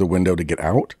up to the window to get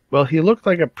out. Well, he looked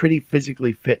like a pretty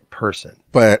physically fit person.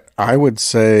 But I would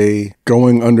say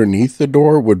going underneath the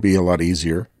door would be a lot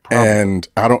easier. And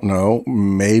I don't know,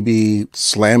 maybe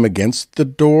slam against the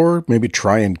door, maybe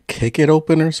try and kick it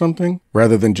open or something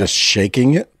rather than just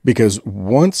shaking it. Because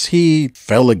once he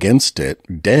fell against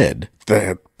it dead,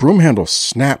 the broom handle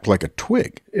snapped like a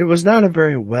twig. It was not a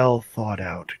very well thought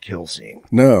out kill scene.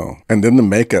 No. And then the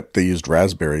makeup, they used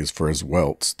raspberries for his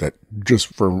welts that just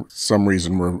for some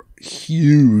reason were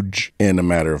huge in a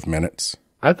matter of minutes.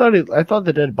 I thought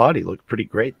the dead body looked pretty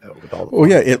great, though. With all the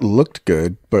yeah, it looked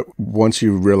good, but once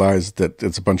you realize that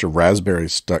it's a bunch of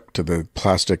raspberries stuck to the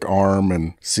plastic arm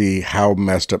and see how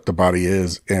messed up the body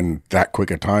is in that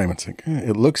quick a time, it's like,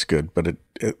 it looks good, but it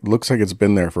looks like it's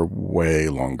been there for way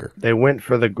longer. They went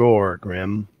for the gore,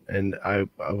 Grim, and I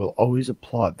will always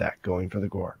applaud that, going for the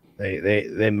gore.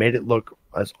 They made it look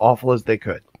as awful as they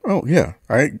could. Oh, yeah,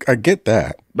 I get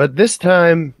that. But this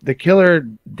time, the killer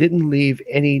didn't leave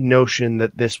any notion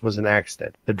that this was an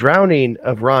accident. The drowning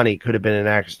of Ronnie could have been an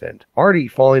accident. Artie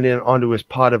falling in onto his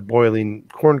pot of boiling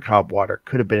corncob water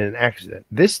could have been an accident.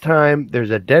 This time,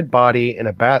 there's a dead body in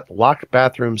a locked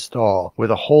bathroom stall with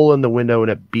a hole in the window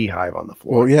and a beehive on the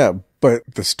floor. Well, yeah, but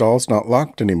the stall's not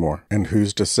locked anymore. And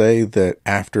who's to say that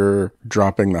after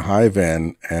dropping the hive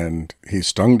in and he's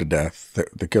stung to death,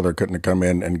 that the killer couldn't have come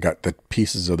in and got the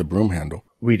pieces of the broom handle?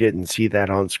 We didn't see that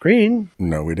on screen.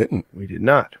 No, we didn't. We did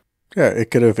not. Yeah,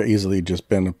 it could have easily just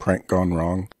been a prank gone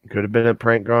wrong. Could have been a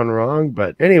prank gone wrong,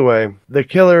 but anyway, the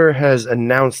killer has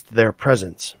announced their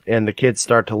presence, and the kids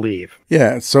start to leave.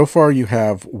 Yeah, so far you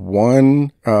have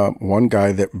one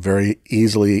guy that very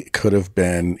easily could have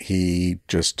been, he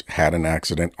just had an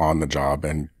accident on the job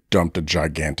and dumped a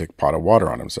gigantic pot of water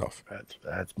on himself.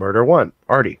 That's murder one,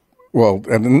 Artie. Well,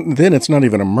 and then it's not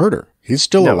even a murder. He's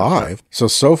still alive.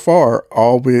 So far,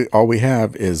 all we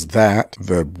have is that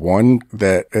the one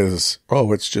that is,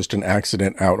 it's just an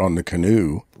accident out on the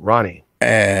canoe. Ronnie.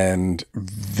 And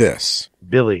this.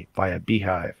 Billy by a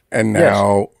beehive. And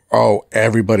now,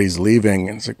 everybody's leaving.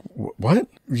 And it's like, what?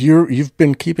 You've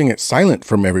been keeping it silent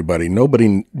from everybody.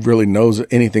 Nobody really knows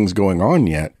anything's going on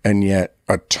yet. And yet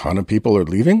a ton of people are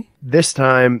leaving. This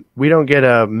time, we don't get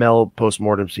a Mel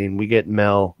postmortem scene. We get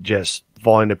Mel just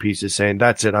falling to pieces saying,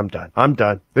 that's it, I'm done. I'm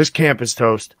done. This camp is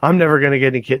toast. I'm never going to get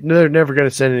any kids. They're never going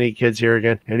to send any kids here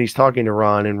again. And he's talking to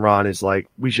Ron, and Ron is like,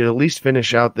 we should at least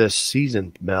finish out this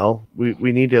season, Mel. We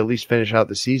need to at least finish out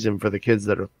the season for the kids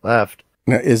that are left.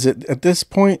 Now, is it at this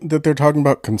point that they're talking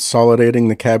about consolidating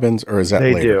the cabins, or is that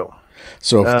later? They do.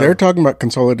 So if they're talking about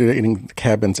consolidating the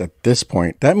cabins at this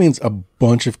point, that means a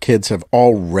bunch of kids have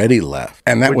already left.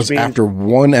 And that was after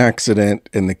one accident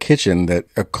in the kitchen, that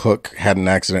a cook had an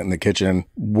accident in the kitchen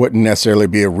wouldn't necessarily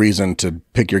be a reason to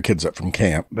pick your kids up from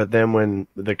camp. But then when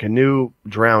the canoe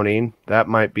drowning, that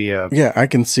might be a... Yeah, I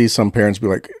can see some parents be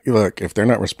like, look, if they're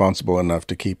not responsible enough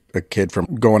to keep a kid from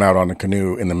going out on a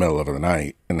canoe in the middle of the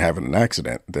night and having an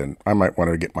accident, then I might want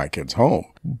to get my kids home.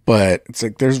 But it's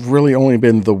like, there's really only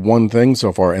been the one thing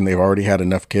so far, and they've already had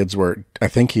enough kids where I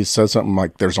think he says something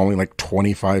like there's only like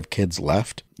 25 kids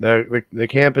left. The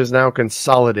camp is now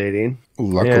consolidating.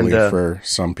 Luckily for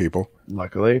some people.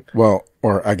 Luckily. Well,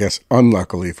 or I guess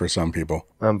unluckily for some people.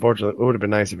 Unfortunately, it would have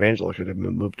been nice if Angela could have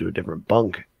moved to a different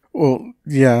bunk. Well,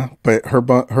 yeah, but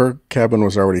her cabin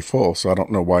was already full, so I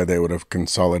don't know why they would have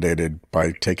consolidated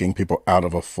by taking people out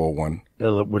of a full one.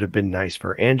 It would have been nice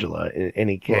for Angela in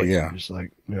any case. Well, yeah. Just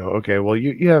like, okay, well,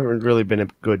 you haven't really been a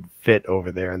good fit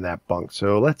over there in that bunk,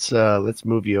 so let's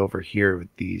move you over here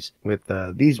with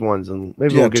these ones, and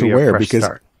maybe we'll give you a fresh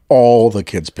start. All the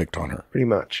kids picked on her. Pretty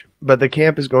much. But the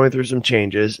camp is going through some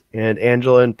changes, and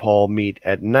Angela and Paul meet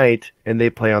at night, and they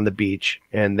play on the beach,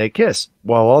 and they kiss.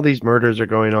 While all these murders are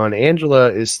going on, Angela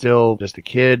is still just a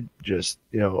kid, just,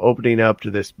 opening up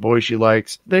to this boy she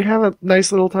likes. They have a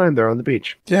nice little time there on the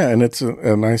beach. Yeah, and it's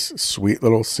a nice, sweet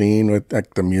little scene with,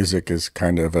 like, the music is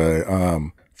kind of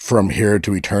a from here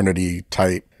to eternity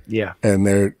type. Yeah. And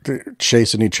they're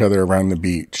chasing each other around the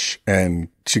beach, and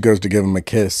she goes to give him a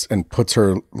kiss and puts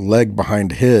her leg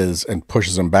behind his and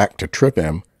pushes him back to trip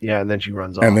him. Yeah, and then she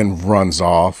runs off. And then runs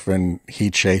off, and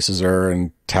he chases her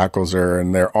and tackles her,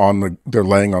 and they're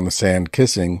laying on the sand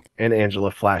kissing. And Angela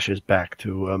flashes back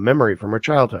to a memory from her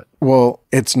childhood. Well,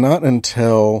 it's not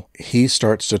until he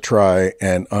starts to try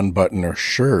and unbutton her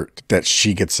shirt that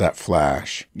she gets that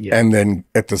flash. Yeah. And then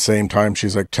at the same time,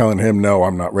 she's like telling him, no,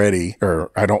 I'm not ready,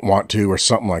 or I don't want to, or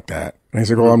something like that. And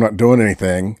he's like, well, I'm not doing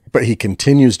anything. But he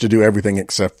continues to do everything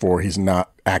except for he's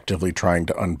not actively trying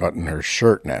to unbutton her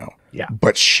shirt now. Yeah.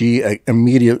 But she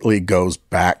immediately goes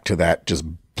back to that just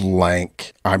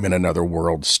blank, I'm in another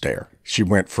world stare. She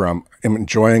went from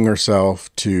enjoying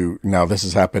herself to now this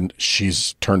has happened.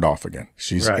 She's turned off again.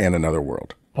 She's in another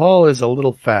world. Paul is a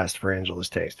little fast for Angela's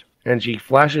taste. And she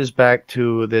flashes back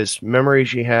to this memory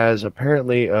she has,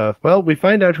 apparently, of, well, we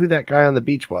find out who that guy on the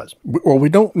beach was. Well, we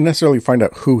don't necessarily find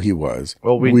out who he was.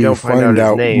 Well, we don't find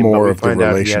out his name, more but we of find the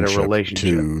out he had a relationship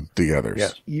to the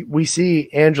others. Yes. We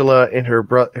see Angela and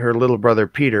her little brother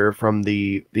Peter from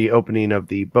the opening of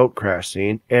the boat crash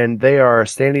scene, and they are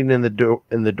standing in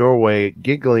the doorway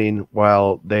giggling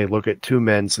while they look at two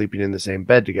men sleeping in the same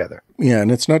bed together. Yeah,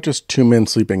 and it's not just two men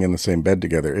sleeping in the same bed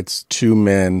together. It's two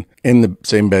men in the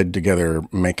same bed together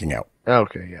making out.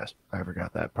 Okay, yes. I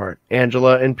forgot that part.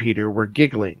 Angela and Peter were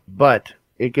giggling, but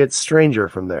it gets stranger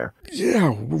from there.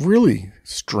 Yeah, really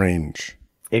strange.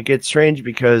 It gets strange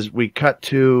because we cut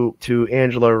to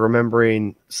Angela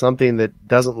remembering something that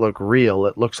doesn't look real.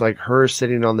 It looks like her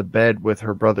sitting on the bed with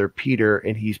her brother Peter,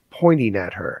 and he's pointing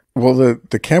at her. Well,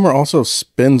 the camera also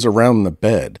spins around the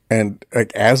bed, and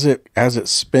like as it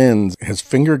spins, his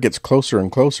finger gets closer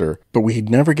and closer, but we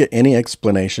never get any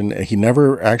explanation. He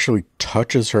never actually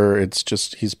touches her. It's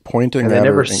just he's pointing at her. And they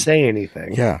never say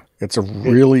anything. Yeah, it's a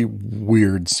really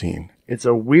weird scene. It's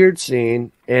a weird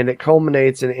scene, and it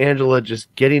culminates in Angela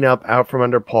just getting up out from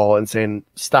under Paul and saying,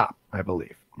 stop, I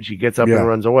believe. And she gets up and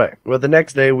runs away. Well, the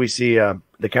next day we see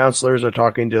the counselors are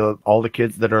talking to all the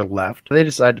kids that are left. They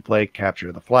decide to play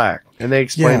Capture the Flag. And they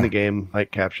explain the game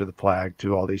like Capture the Flag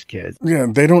to all these kids. Yeah,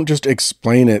 they don't just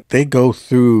explain it. They go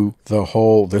through the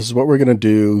whole, this is what we're going to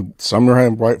do. Some will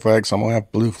have white flags, some will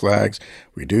have blue flags.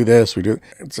 We do this, we do.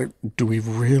 It's like, do we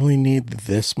really need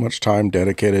this much time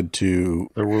dedicated to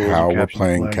how we're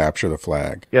playing Capture the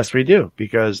Flag? Yes, we do.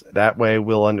 Because that way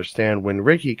we'll understand when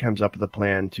Ricky comes up with a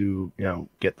plan to,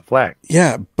 get the flag.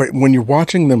 Yeah, but when you're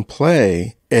watching them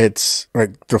play, it's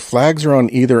like the flags are on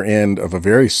either end of a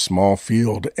very small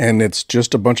field, and it's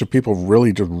just a bunch of people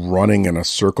really just running in a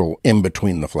circle in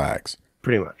between the flags.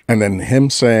 Pretty much. And then him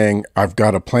saying, I've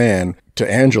got a plan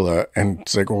to Angela, and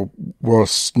it's like, well, we'll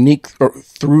sneak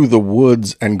through the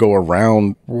woods and go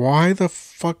around. Why the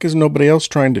fuck is nobody else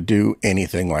trying to do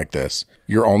anything like this?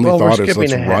 Your only thought is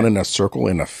let's run in a circle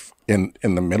in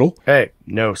the middle? Hey,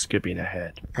 no skipping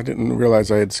ahead. I didn't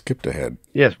realize I had skipped ahead.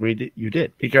 Yes, you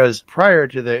did. Because prior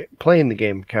to playing the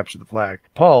game Capture the Flag,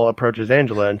 Paul approaches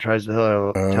Angela and tries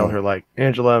to tell her, like,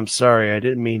 Angela, I'm sorry, I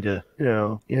didn't mean to,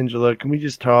 Angela, can we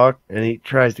just talk? And he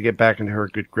tries to get back into her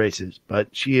good graces, but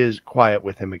she is quiet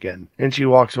with him again. And she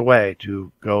walks away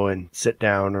to go and sit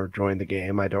down or join the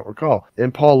game, I don't recall.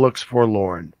 And Paul looks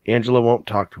forlorn. Angela won't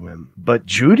talk to him. But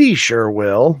Judy sure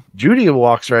will. Judy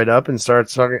walks right up and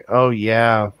starts talking, oh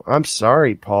yeah, I'm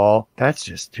sorry, Paul. That's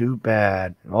just too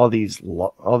bad. All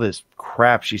this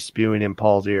crap she's spewing in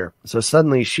Paul's ear. So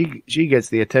suddenly she gets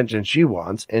the attention she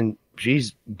wants, and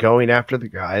she's going after the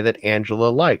guy that Angela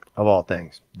liked, of all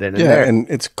things. Then and there. And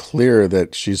it's clear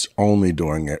that she's only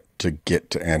doing it to get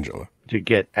to Angela.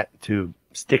 To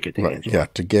stick it to Angela.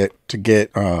 Yeah,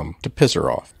 to piss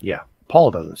her off. Yeah.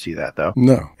 Paul doesn't see that, though.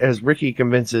 No. As Ricky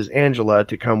convinces Angela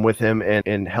to come with him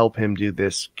and help him do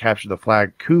this capture the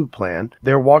flag coup plan,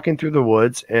 they're walking through the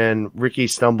woods, and Ricky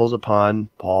stumbles upon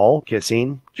Paul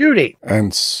kissing Judy.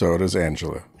 And so does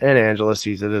Angela. And Angela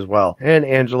sees it as well. And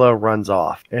Angela runs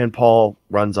off. And Paul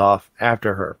runs off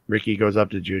after her. Ricky goes up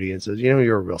to Judy and says, you know,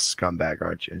 you're a real scumbag,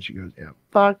 aren't you? And she goes, yeah,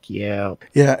 fuck you.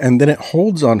 Yeah, and then it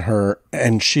holds on her,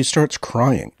 and she starts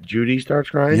crying. Judy starts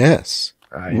crying? Yes.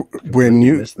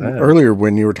 Earlier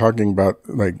when you were talking about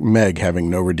like Meg having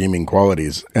no redeeming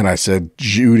qualities, and I said,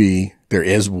 Judy, there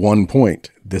is one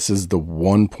point. This is the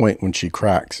one point when she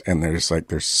cracks, and there's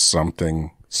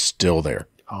something still there.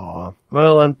 Aw.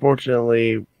 Well,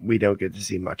 unfortunately, we don't get to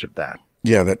see much of that.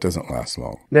 Yeah, that doesn't last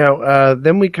long. Now,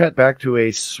 then we cut back to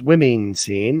a swimming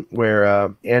scene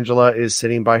where Angela is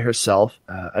sitting by herself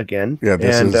again. Yeah,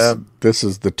 this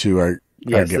is the two I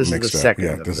get mixed up.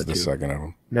 Yeah, this is the second of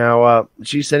them. Now,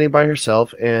 she's sitting by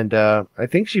herself, and I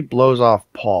think she blows off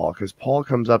Paul, because Paul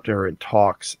comes up to her and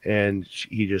talks, and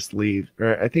he just leaves.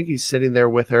 I think he's sitting there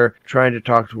with her, trying to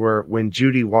talk to her, when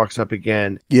Judy walks up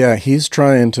again. Yeah, he's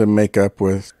trying to make up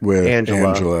with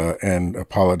Angela and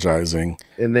apologizing.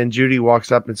 And then Judy walks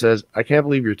up and says, I can't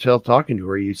believe you're still talking to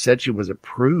her. You said she was a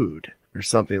prude. Or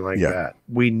something like that.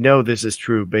 We know this is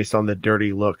true based on the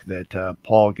dirty look that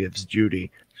Paul gives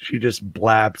Judy. She just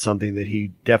blabbed something that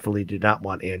he definitely did not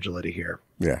want Angela to hear.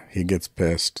 Yeah, he gets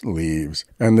pissed, leaves.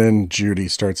 And then Judy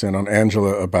starts in on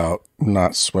Angela about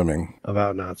not swimming.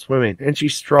 And she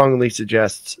strongly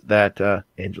suggests that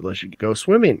Angela should go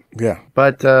swimming. Yeah.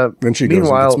 But then she goes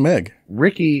and gets Meg.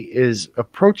 Ricky is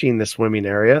approaching the swimming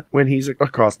area when he's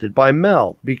accosted by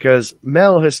Mel, because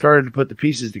Mel has started to put the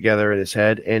pieces together in his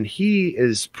head, and he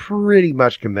is pretty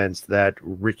much convinced that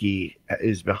Ricky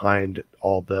is behind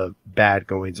all the bad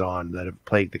goings on that have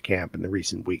plagued the camp in the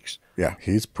recent weeks. Yeah,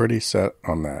 he's pretty set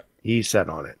on that. He's set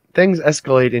on it. Things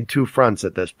escalate in two fronts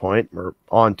at this point, or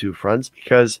on two fronts,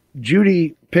 because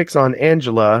Judy picks on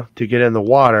Angela to get in the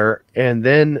water, and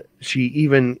then she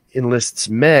even enlists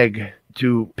Meg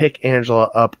to pick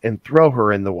Angela up and throw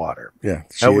her in the water. Yeah.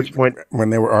 At which point, when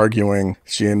they were arguing,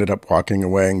 she ended up walking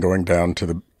away and going down to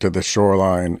the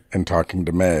shoreline and talking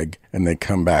to Meg, and they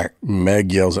come back.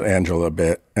 Meg yells at Angela a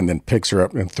bit and then picks her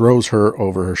up and throws her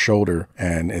over her shoulder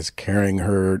and is carrying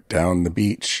her down the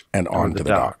beach and onto the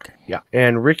dock. Yeah.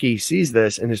 And Ricky sees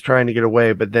this and is trying to get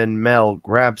away, but then Mel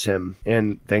grabs him,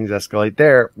 and things escalate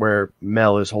there, where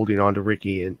Mel is holding on to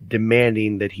Ricky and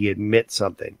demanding that he admit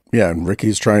something. Yeah, and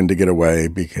Ricky's trying to get away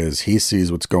because he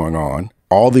sees what's going on.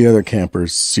 All the other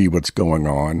campers see what's going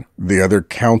on. The other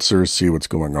counselors see what's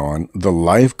going on. The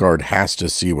lifeguard has to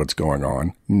see what's going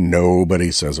on.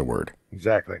 Nobody says a word.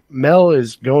 Exactly. Mel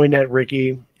is going at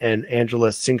Ricky, and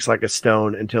Angela sinks like a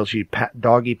stone until she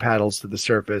doggy paddles to the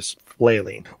surface,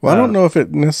 flailing. Well, I don't know if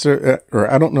it necessarily,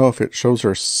 or I don't know if it shows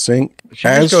her sink.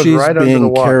 As she's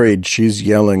being carried, she's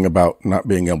yelling about not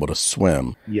being able to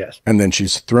swim. Yes. And then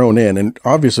she's thrown in. And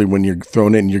obviously when you're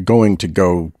thrown in, you're going to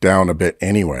go down a bit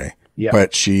anyway. Yeah.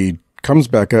 But she comes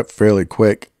back up fairly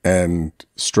quick and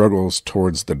struggles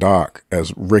towards the dock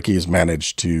as Ricky's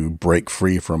managed to break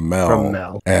free from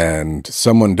Mel. And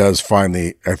someone does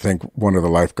finally, I think one of the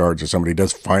lifeguards or somebody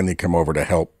does finally come over to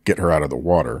help get her out of the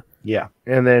water. Yeah.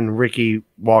 And then Ricky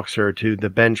walks her to the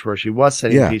bench where she was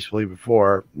sitting peacefully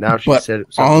before. Now she's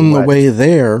on the way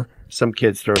there, some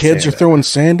kids are throwing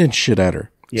sand and shit at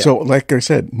her. Yeah. So like I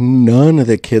said, none of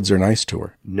the kids are nice to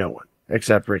her. No one,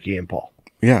 except Ricky and Paul.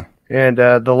 Yeah. And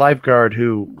the lifeguard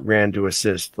who ran to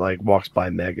assist, walks by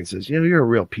Meg and says, you're a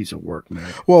real piece of work,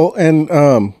 Meg. Well, and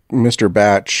Mr.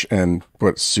 Batch and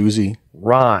Susie?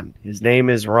 Ron. His name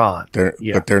is Ron.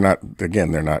 But they're not,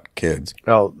 again, they're not kids.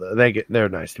 Oh, they're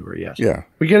nice to her, yes. Yeah.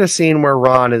 We get a scene where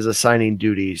Ron is assigning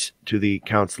duties to the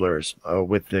counselors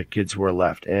with the kids who are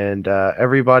left. And a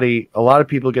lot of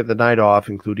people get the night off,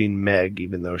 including Meg,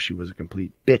 even though she was a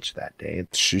complete bitch that day.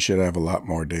 She should have a lot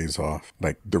more days off,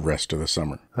 like the rest of the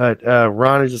summer. But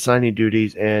Ron is assigning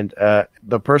duties, and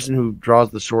the person who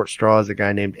draws the short straw is a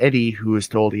guy named Eddie, who is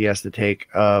told he has to take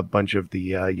a bunch of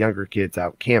the younger kids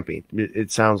out camping.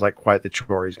 It sounds like quite the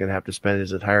chore. He's going to have to spend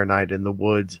his entire night in the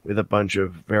woods with a bunch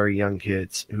of very young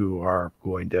kids who are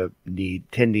going to need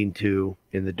tending to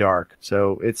in the dark.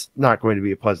 So it's not going to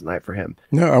be a pleasant night for him.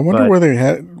 No, I wonder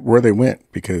where they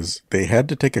went, because they had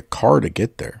to take a car to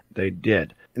get there. They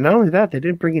did. And not only that, they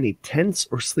didn't bring any tents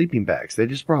or sleeping bags. They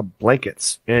just brought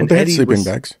blankets. And they had sleeping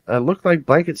bags. Looked like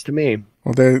blankets to me.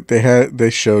 Well, they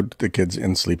showed the kids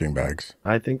in sleeping bags.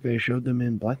 I think they showed them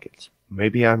in blankets.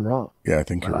 Maybe I'm wrong. Yeah, I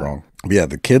think you're wrong. Yeah,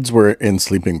 the kids were in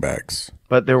sleeping bags.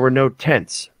 But there were no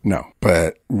tents. No,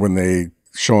 but when they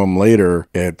show them later,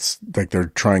 it's like they're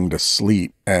trying to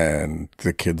sleep and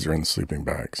the kids are in sleeping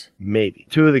bags. Maybe.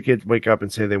 Two of the kids wake up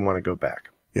and say they want to go back.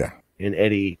 Yeah. And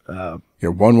Eddie... yeah,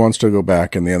 one wants to go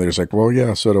back and the other's like, well,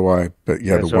 yeah, so do I. But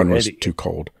yeah, the so one was Eddie, too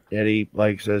cold. Eddie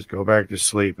says, go back to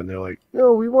sleep. And they're like,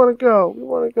 no, we want to go. We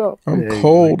want to go. I'm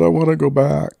cold. I want to go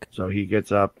back. So he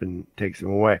gets up and takes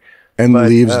them away. And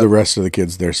leaves the rest of the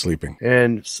kids there sleeping.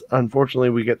 And unfortunately,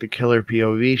 we get the killer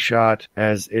POV shot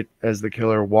as the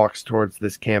killer walks towards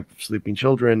this camp of sleeping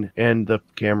children, and the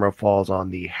camera falls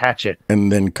on the hatchet.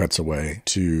 And then cuts away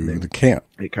to the camp.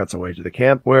 It cuts away to the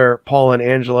camp where Paul and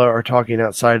Angela are talking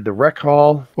outside the rec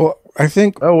hall. Well, I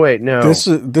think... Oh, wait, no. This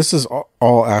is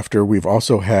all after we've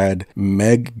also had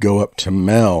Meg go up to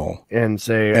Mel and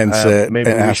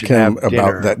ask him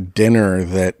about that dinner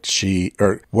that she...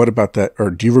 Or what about that... Or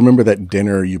do you remember that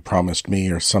dinner you promised me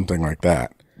or something like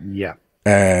that? Yeah.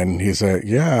 And he said,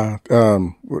 yeah,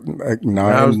 like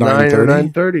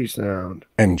 9:30 sound.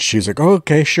 And she's like, oh,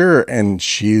 okay, sure. And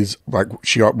she's like,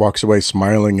 she walks away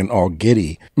smiling and all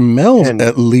giddy. Mel's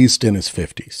at least in his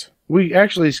 50s. We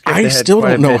actually skipped I still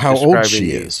don't know how old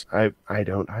she is. I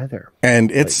don't either.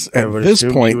 And it's at this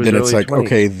point that it's like, 20s.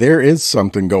 Okay, there is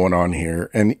something going on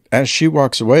here. And as she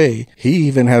walks away, he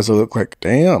even has a look like,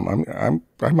 damn,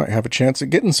 I might have a chance at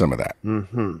getting some of that.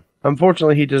 Mm-hmm.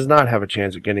 Unfortunately, he does not have a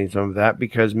chance at getting some of that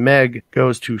because Meg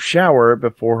goes to shower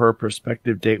before her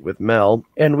prospective date with Mel,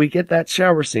 and we get that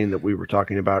shower scene that we were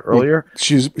talking about earlier.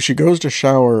 Well, she goes to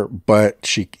shower, but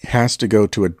she has to go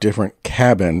to a different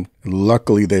cabin.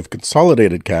 Luckily, they've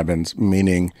consolidated cabins,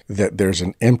 meaning that there's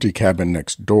an empty cabin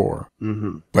next door.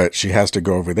 Mm-hmm. But she has to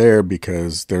go over there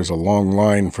because there's a long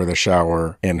line for the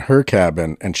shower in her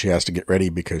cabin, and she has to get ready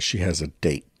because she has a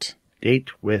date.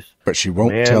 But she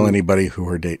won't tell anybody who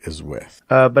her date is with.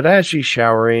 But as she's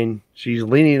showering, she's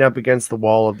leaning up against the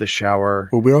wall of the shower.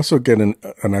 Well, we also get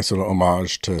a nice little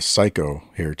homage to Psycho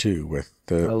here, too, with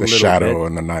the shadow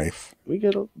and the knife. We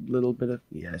get a little bit of,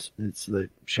 yes, it's the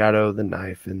shadow, the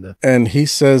knife, and the... And he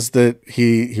says that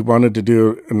he wanted to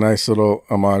do a nice little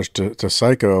homage to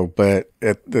Psycho, but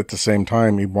at the same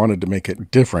time, he wanted to make it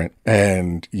different.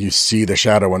 And you see the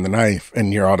shadow and the knife,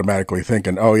 and you're automatically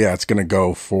thinking, oh yeah, it's going to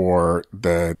go for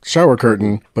the shower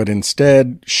curtain. But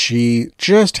instead, she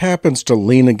just happens to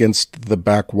lean against the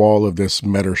back wall of this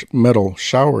metal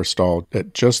shower stall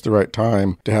at just the right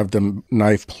time to have the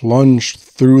knife plunge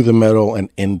through the metal and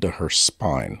into her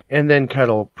spine. And then cut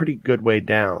a pretty good way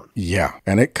down. Yeah,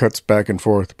 and it cuts back and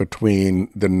forth between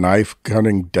the knife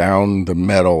cutting down the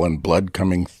metal and blood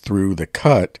coming through the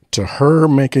cut to her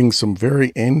making some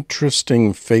very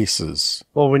interesting faces.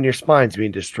 Well, when your spine's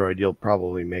being destroyed, you'll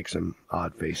probably make some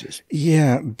odd faces.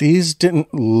 Yeah, these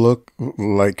didn't look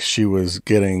like she was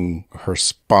getting her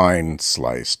spine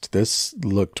sliced. This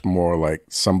looked more like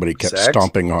somebody kept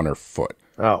stomping on her foot.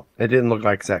 Oh, it didn't look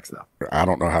like sex, though. I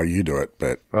don't know how you do it,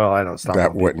 but... Well, I don't stomp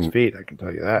on people's feet, I can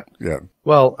tell you that. Yeah.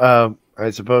 Well, I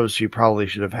suppose she probably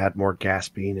should have had more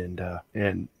gasping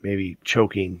and maybe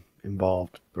choking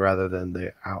involved rather than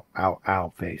the ow, ow,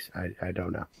 ow face. I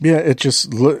don't know. Yeah,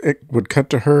 it would cut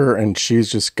to her and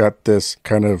she's just got this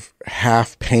kind of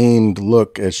half-pained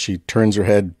look as she turns her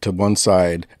head to one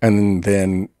side and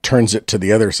then turns it to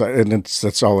the other side. And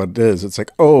that's all it is. It's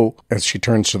like, oh, as she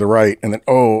turns to the right and then,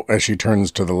 oh, as she turns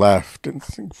to the left. And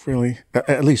think, really?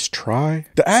 At least try.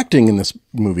 The acting in this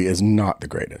movie is not the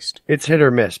greatest. It's hit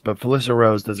or miss, but Felissa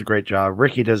Rose does a great job.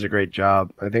 Ricky does a great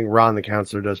job. I think Ron the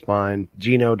counselor does fine.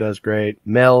 Gino does great.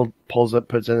 Mel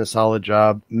puts in a solid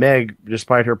job. Meg,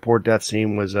 despite her poor death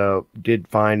scene, did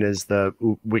fine as the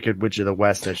Wicked Witch of the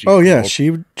West. As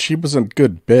she she was a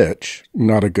good bitch.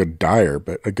 Not a good dyer,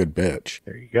 but a good bitch.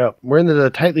 There you go. We're into the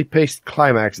tightly paced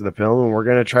climax of the film, and we're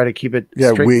going to try to keep it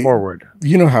straightforward.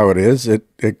 You know how it is.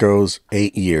 It goes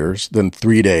 8 years, then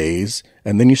 3 days,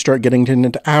 and then you start getting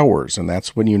into hours, and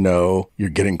that's when you know you're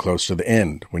getting close to the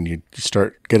end, when you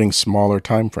start getting smaller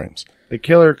time frames. The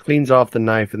killer cleans off the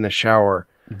knife in the shower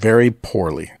very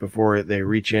poorly before they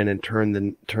reach in and turn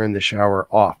the shower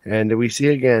off. And we see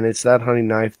again, it's that hunting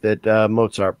knife that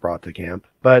Mozart brought to camp.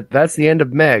 But that's the end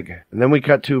of Meg. And then we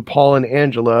cut to Paul and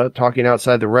Angela talking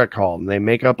outside the rec hall, and they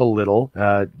make up a little.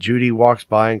 Judy walks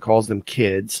by and calls them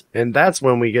kids. And that's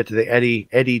when we get to the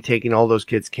Eddie taking all those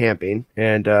kids camping.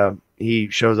 And he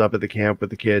shows up at the camp with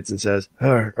the kids and says,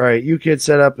 all right, you kids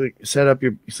set up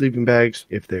your sleeping bags.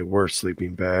 If they were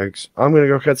sleeping bags. I'm going to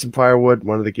go cut some firewood.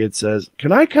 One of the kids says,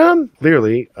 can I come?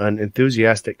 Clearly an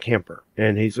enthusiastic camper.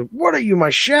 And he's like, what are you,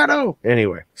 my shadow?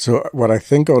 Anyway. So what I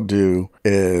think I'll do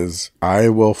is I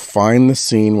will find the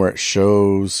scene where it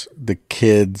shows the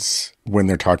kids when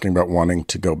they're talking about wanting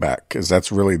to go back, because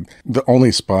that's really the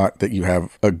only spot that you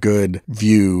have a good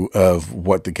view of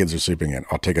what the kids are sleeping in.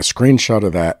 I'll take a screenshot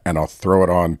of that and I'll throw it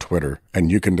on Twitter,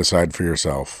 and you can decide for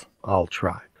yourself. I'll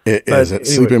try. Is it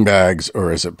sleeping bags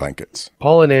or is it blankets?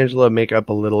 Paul and Angela make up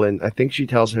a little, and I think she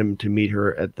tells him to meet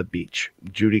her at the beach.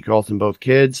 Judy calls them both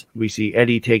kids. We see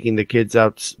Eddie taking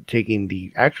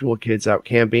the actual kids out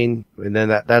camping, and then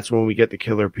that's when we get the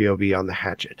killer POV on the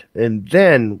hatchet. And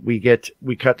then we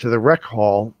cut to the rec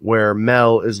hall where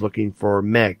Mel is looking for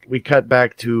Meg. We cut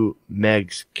back to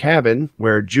Meg's cabin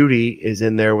where Judy is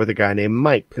in there with a guy named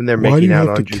Mike, and they're making out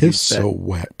on Judy's bed. Why do you have to kiss so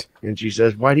wet? And she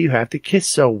says, why do you have to kiss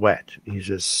so wet? He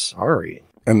says, sorry.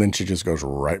 And then she just goes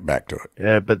right back to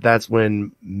it. But that's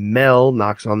when Mel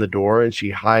knocks on the door and she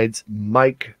hides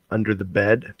Mike under the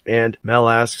bed. And Mel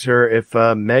asks her if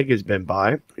Meg has been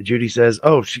by. Judy says,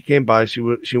 oh, she came by. She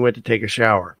went to take a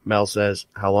shower. Mel says,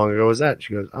 how long ago was that?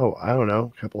 She goes, oh, I don't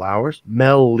know, a couple hours.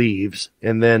 Mel leaves.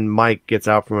 And then Mike gets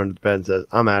out from under the bed and says,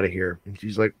 I'm out of here. And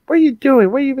she's like, what are you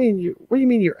doing? What do you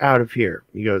mean you're out of here?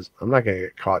 He goes, I'm not going to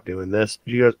get caught doing this.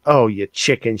 She goes, oh, you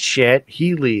chicken shit.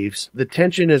 He leaves. The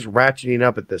tension is ratcheting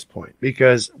up at this point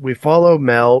because we follow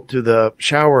Mel to the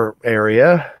shower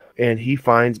area and he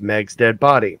finds Meg's dead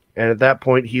body. And at that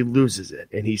point, he loses it.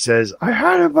 And he says, I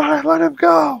had him, but I let him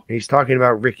go. And he's talking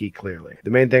about Ricky, clearly.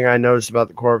 The main thing I noticed about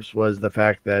the corpse was the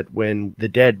fact that when the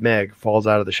dead Meg falls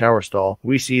out of the shower stall,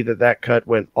 we see that cut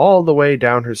went all the way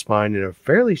down her spine in a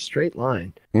fairly straight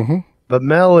line. Mm-hmm. But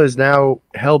Mel is now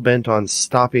hell-bent on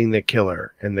stopping the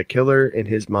killer. And the killer, in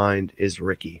his mind, is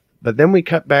Ricky. But then we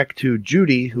cut back to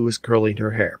Judy, who is curling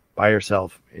her hair by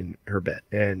herself in her bed.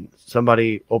 And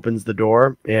somebody opens the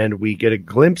door, and we get a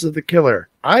glimpse of the killer.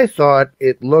 I thought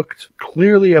it looked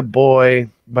clearly a boy,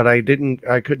 but I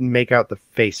couldn't make out the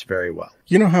face very well.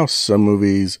 You know how some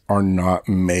movies are not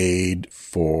made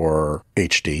for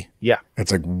HD? Yeah.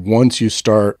 It's like once you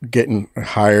start getting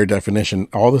higher definition,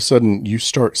 all of a sudden you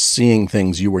start seeing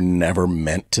things you were never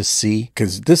meant to see.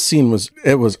 Because this scene was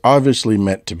obviously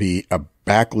meant to be a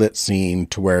backlit scene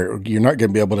to where you're not going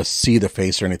to be able to see the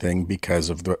face or anything because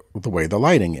of the way the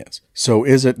lighting is. So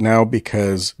is it now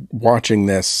because watching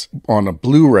this on a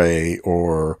Blu-ray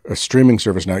or a streaming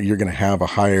service now, you're going to have a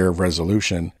higher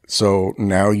resolution? So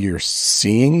now you're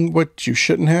seeing what you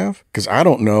shouldn't have? Because I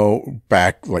don't know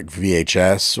back like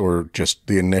VHS or just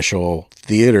the initial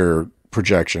theater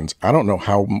projections. I don't know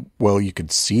how well you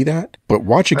could see that, but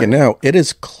watching it now, it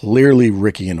is clearly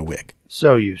Ricky in a wig.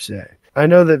 So you say. I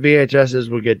know that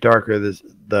VHSs would get darker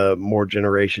the more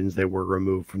generations they were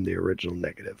removed from the original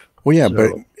negative. Well, yeah,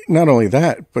 but not only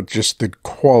that, but just the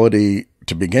quality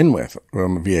to begin with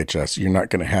on VHS. You're not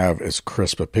going to have as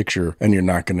crisp a picture and you're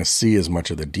not going to see as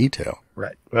much of the detail.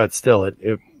 Right. But still,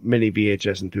 many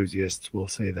VHS enthusiasts will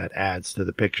say that adds to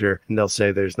the picture, and they'll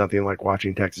say there's nothing like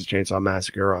watching Texas Chainsaw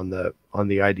Massacre on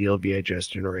the ideal VHS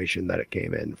generation that it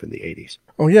came in from the 80s.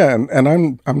 Oh yeah, and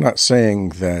I'm not saying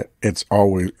that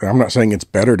I'm not saying it's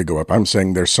better to go up. I'm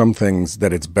saying there's some things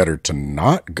that it's better to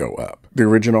not go up. The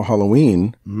original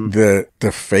Halloween,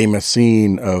 the famous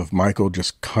scene of Michael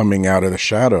just coming out of the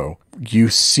shadow, you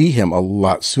see him a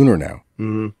lot sooner now.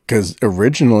 Because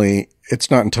originally, it's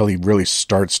not until he really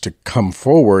starts to come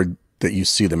forward that you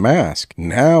see the mask.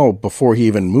 Now, before he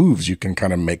even moves, you can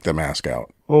kind of make the mask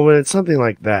out. Well, when it's something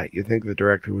like that, you think the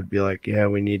director would be like, yeah,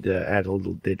 we need to add a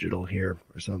little digital here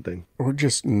or something. Or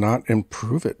just not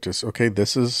improve it. Just, okay,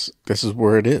 this is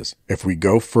where it is. If we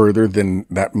go further, then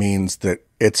that means that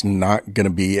it's not going to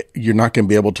be, you're not going to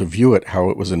be able to view it how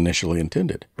it was initially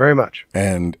intended. Very much.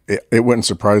 And it wouldn't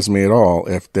surprise me at all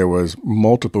if there was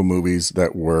multiple movies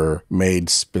that were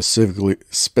made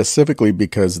specifically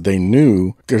because they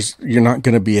knew you're not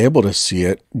going to be able to see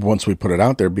it once we put it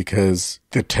out there because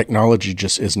the technology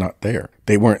just is not there.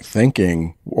 They weren't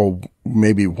thinking, well,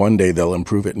 maybe one day they'll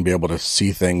improve it and be able to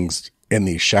see things in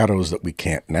these shadows that we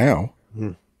can't now.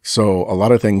 So a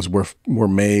lot of things were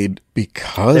made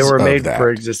because they were of made that. for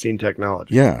existing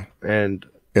technology. Yeah. And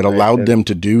it allowed them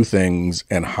to do things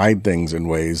and hide things in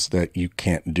ways that you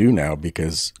can't do now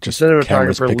because just the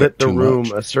cinematographer lit the room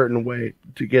much. a certain way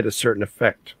to get a certain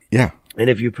effect. Yeah. And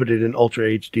if you put it in Ultra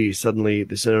HD, suddenly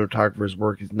the cinematographer's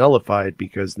work is nullified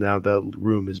because now the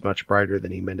room is much brighter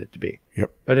than he meant it to be.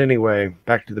 Yep. But anyway,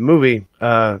 back to the movie.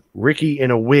 Ricky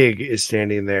in a wig is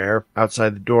standing there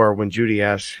outside the door when Judy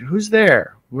asks, "Who's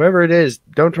there?" Whoever it is,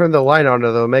 don't turn the light on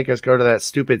or they'll make us go to that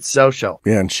stupid social.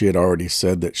 Yeah, and she had already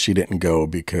said that she didn't go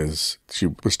because she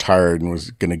was tired and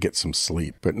was going to get some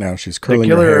sleep. But now she's curling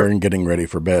her hair and getting ready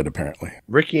for bed, apparently.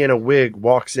 Ricky in a wig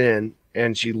walks in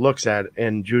and she looks at it,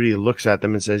 and Judy looks at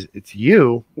them and says, "It's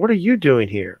you? What are you doing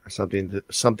here?" Or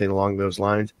something along those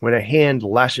lines, when a hand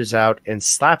lashes out and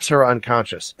slaps her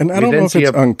unconscious. And I don't know if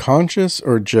it's unconscious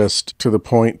or just to the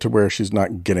point to where she's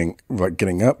not getting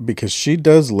up, because she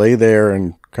does lay there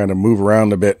and kind of move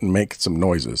around a bit and make some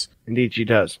noises. Indeed, she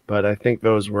does. But I think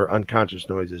those were unconscious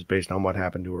noises based on what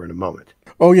happened to her in a moment.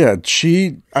 Oh, yeah.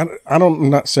 I'm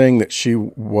not saying that she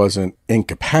wasn't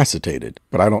incapacitated,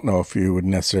 but I don't know if you would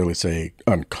necessarily say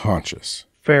unconscious.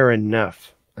 Fair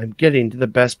enough. I'm getting to the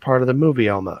best part of the movie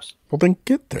almost. Well, then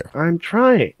get there. I'm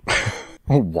trying.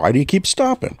 Well, why do you keep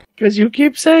stopping? Because you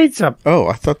keep saying something. Oh,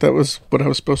 I thought that was what I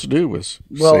was supposed to do was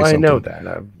well, say something. I know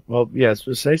that. Yes,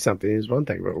 to say something is one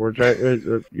thing, but we're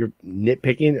trying. You're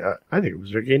nitpicking. I think it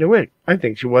was Ricky in a wig. I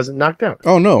think she wasn't knocked out.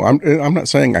 Oh no, I'm not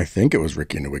saying I think it was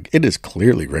Ricky in a wig. It is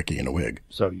clearly Ricky in a wig.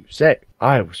 So you say.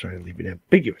 I was trying to leave it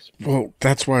ambiguous. Well,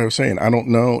 that's why I was saying I don't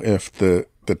know if the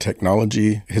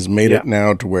technology has made it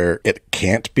now to where it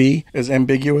can't be as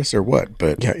ambiguous or what,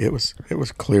 but yeah, it was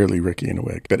clearly Ricky in a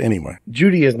wig. But anyway,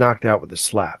 Judy is knocked out with a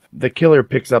slap. The killer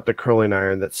picks up the curling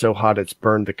iron that's so hot it's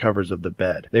burned the covers of the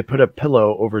bed. They put a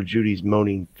pillow over Judy's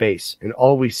moaning face, and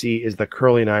all we see is the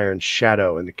curling iron's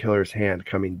shadow and the killer's hand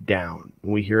coming down.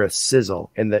 And we hear a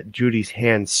sizzle, and that Judy's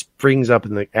hand springs up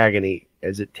in the agony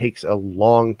as it takes a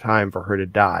long time for her to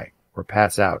die or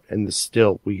pass out, and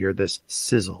still we hear this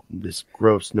sizzle, this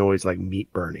gross noise like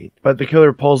meat burning. But the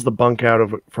killer pulls the bunk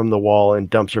out from the wall and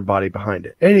dumps her body behind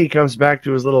it. And he comes back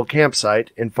to his little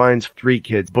campsite and finds 3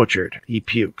 kids butchered. He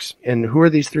pukes. And who are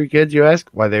these 3 kids, you ask?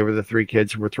 Why, they were the 3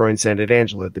 kids who were throwing Santa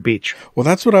Angela at the beach. Well,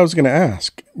 that's what I was going to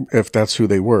ask, if that's who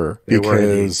they were,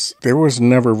 because there was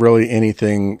never really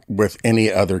anything with any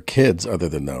other kids other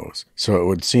than those. So it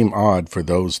would seem odd for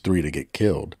those 3 to get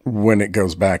killed. When it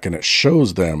goes back and it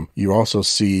shows them, you also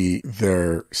see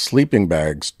their sleeping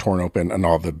bags torn open and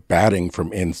all the batting from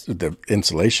the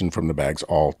insulation from the bags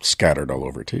all scattered all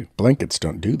over too. Blankets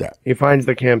don't do that. He finds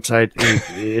the campsite.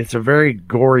 It's a very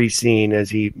gory scene as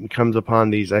he comes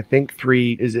upon these, I think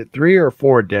 3 or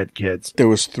 4 dead kids? There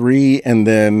was 3, and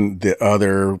then the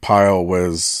other pile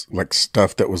was like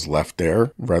stuff that was left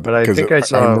there. But I think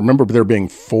I remember there being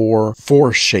four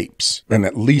shapes, and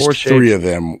at least 3 of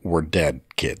them were dead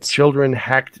kids. Children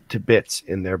hacked to bits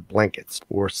in their blankets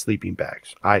or sleeping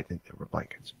bags. I think they were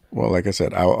blankets. Well, like I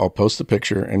said, I'll post the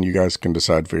picture and you guys can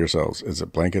decide for yourselves. Is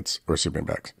it blankets or sleeping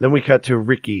bags? Then we cut to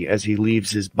Ricky as he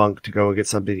leaves his bunk to go and get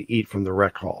something to eat from the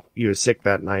rec hall. He was sick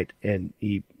that night and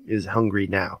he is hungry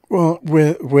now. Well,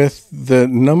 with the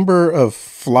number of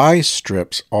fly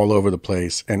strips all over the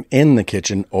place and in the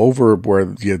kitchen, over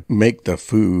where you make the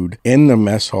food, in the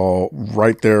mess hall,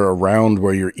 right there around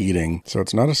where you're eating. So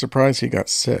it's not a surprise he got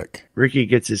sick. Ricky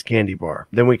gets his candy bar.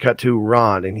 Then we cut to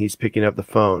Ron and he's picking up the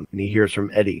phone and he hears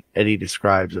from Eddie. Eddie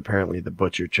describes apparently the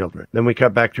butchered children. Then we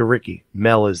cut back to Ricky.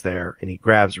 Mel is there and he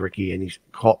grabs Ricky and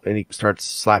he starts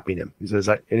slapping him. He says,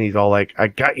 and he's all like, "I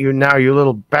got you now, you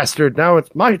little bastard. Now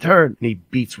it's my turn." And he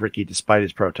beats Ricky despite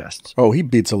his protests. Oh, he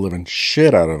beats a living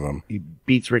shit out of him. He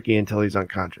beats Ricky until he's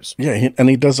unconscious. Yeah, and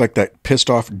he does like that pissed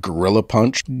off gorilla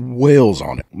punch, wails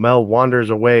on it. Mel wanders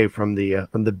away from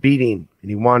the beating, and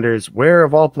he wanders, where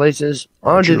of all places,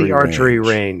 onto the archery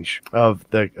range of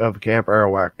Camp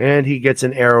Arawak, and he gets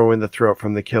an arrow in the throat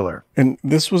from the killer. And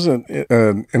this was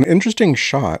an interesting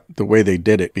shot, the way they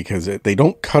did it, because they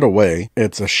don't cut away.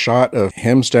 It's a shot of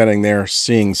him standing there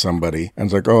seeing somebody, and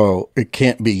it's like, oh, it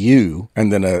can't be you.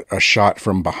 And then a shot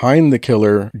from behind the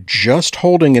killer just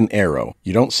holding an arrow.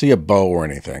 You don't see a bow or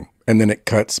anything. And then it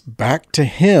cuts back to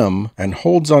him and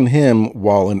holds on him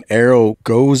while an arrow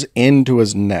goes into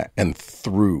his neck and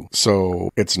through.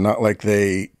 So it's not like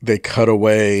they cut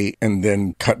away and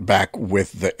then cut back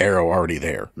with the arrow already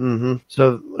there. Mm-hmm.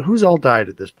 So who's all died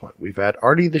at this point? We've had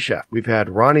Artie the chef. We've had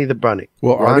Ronnie the bunny.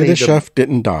 Well, Artie the chef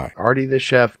didn't die. Artie the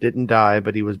chef didn't die,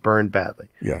 but he was burned badly.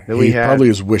 Yeah, he probably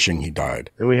was wishing he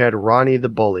died. Then we had Ronnie the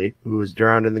bully, who was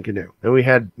drowned in the canoe. Then we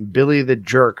had Billy the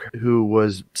jerk, who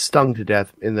was stung to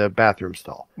death in the bathroom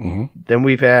stall. Mm-hmm. Then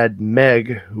we've had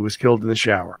Meg, who was killed in the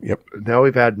shower. Yep. Now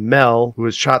we've had Mel, who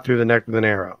was shot through the neck with an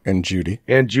arrow. And Judy.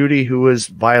 And Judy, who was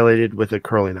violated with a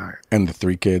curling iron. And the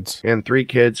 3 kids. And 3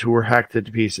 kids who were hacked to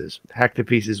pieces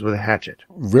with a hatchet.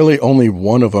 Really, only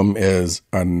one of them is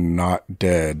not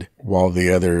dead, while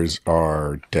the others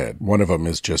are dead. One of them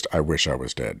is just, I wish I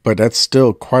was dead. But that's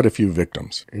still quite a few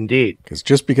victims. Indeed. Because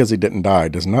just because he didn't die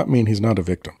does not mean he's not a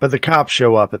victim. But the cops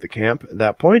show up at the camp at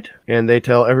that point, and they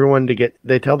tell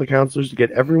the counselors to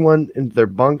get everyone into their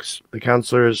bunks. The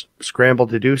counselors scramble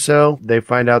to do so. They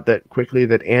find out that quickly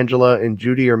that Angela and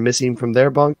Judy are missing from their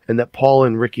bunk, and that Paul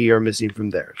and Ricky are missing from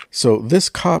theirs. So this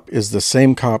cop is the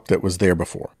same cop that was there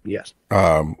before. Yes.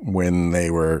 When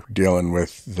they were dealing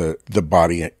with the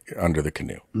body under the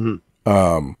canoe. Mm-hmm.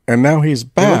 And now he's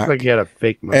back. It looks like he had a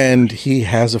fake mustache. And he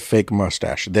has a fake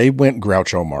mustache. They went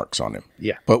Groucho Marx on him.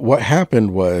 Yeah. But what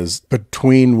happened was,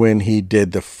 between when he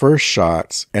did the first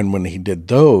shots and when he did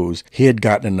those, he had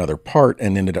gotten another part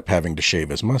and ended up having to shave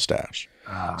his mustache.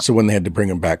 So when they had to bring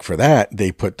him back for that,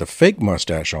 they put the fake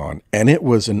mustache on, and it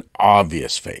was an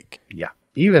obvious fake. Yeah.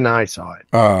 Even I saw it.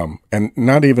 And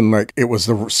not even like it was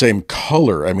the same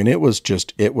color. I mean, it was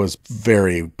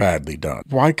very badly done.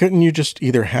 Why couldn't you just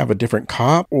either have a different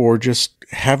cop or just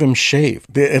have him shave?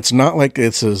 It's not like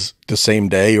this is the same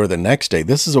day or the next day.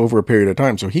 This is over a period of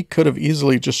time. So he could have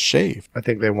easily just shaved. I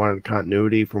think they wanted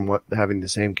continuity from having the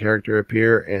same character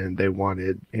appear, and they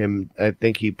wanted him. I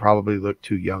think he probably looked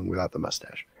too young without the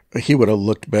mustache. He would have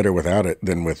looked better without it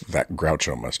than with that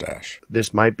Groucho mustache.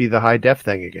 This might be the high def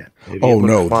thing again. Maybe oh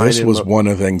no, this was one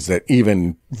of the things that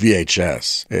even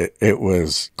VHS, it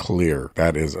was clear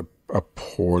that is a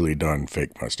poorly done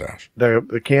fake mustache.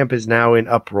 The camp is now in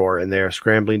uproar, and they are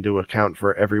scrambling to account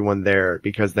for everyone there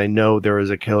because they know there is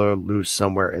a killer loose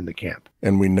somewhere in the camp.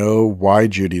 And we know why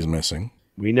Judy's missing.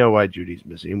 We know why Judy's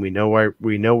missing. We know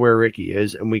where Ricky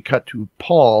is, and we cut to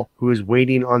Paul, who is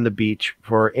waiting on the beach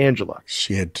for Angela.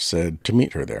 She had said to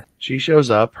meet her there. She shows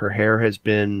up. Her hair has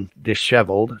been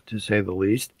disheveled, to say the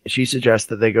least. She suggests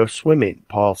that they go swimming.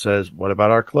 Paul says, "What about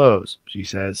our clothes?" She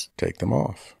says, "Take them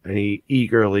off." And he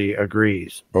eagerly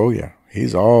agrees. Oh yeah.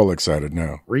 He's all excited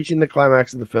now. Reaching the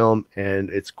climax of the film, and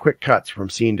it's quick cuts from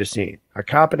scene to scene. A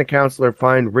cop and a counselor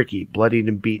find Ricky bloodied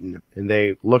and beaten, and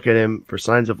they look at him for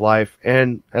signs of life,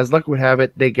 and as luck would have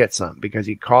it, they get some, because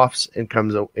he coughs and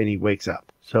he wakes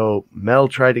up. So Mel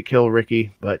tried to kill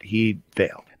Ricky, but he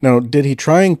failed. Now, did he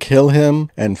try and kill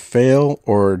him and fail,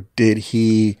 or did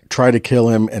he try to kill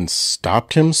him and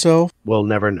stopped himself? We'll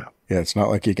never know. Yeah, it's not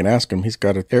like you can ask him. He's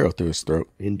got an arrow through his throat.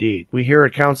 Indeed. We hear a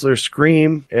counselor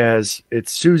scream as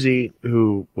it's Susie,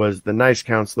 who was the nice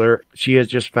counselor. She has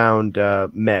just found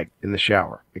Meg in the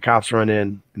shower. The cops run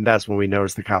in, and that's when we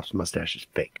notice the cop's mustache is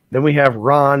fake. Then we have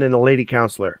Ron and the lady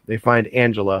counselor. They find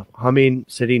Angela humming,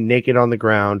 sitting naked on the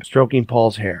ground, stroking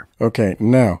Paul's hair. Okay,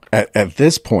 now, at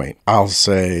this point, I'll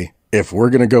say, if we're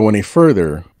going to go any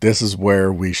further, this is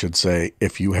where we should say,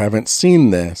 if you haven't seen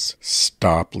this,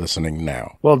 stop listening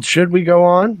now. Well, should we go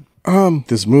on?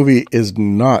 This movie is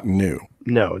not new.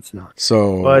 No, it's not.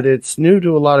 So, but it's new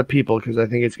to a lot of people because I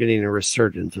think it's getting a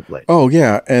resurgence of late. Oh,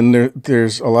 yeah. And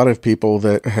there's a lot of people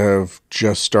that have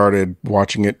just started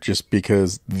watching it just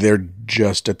because they're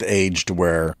just at the age to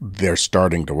where they're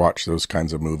starting to watch those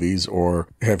kinds of movies, or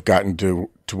have gotten to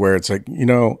where it's like,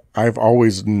 I've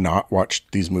always not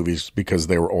watched these movies because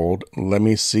they were old. Let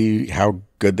me see how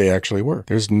good they actually were.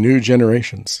 There's new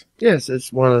generations. Yes,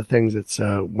 it's one of the things that's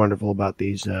wonderful about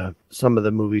these. Some of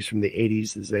the movies from the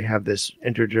 80s is they have this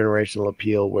intergenerational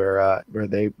appeal where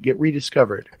they get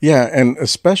rediscovered. Yeah, and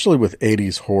especially with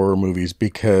 80s horror movies,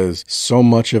 because so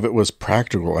much of it was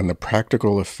practical, and the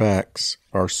practical effects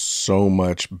are so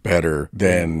much better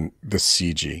than the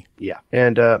CG. Yeah.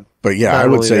 And but yeah, I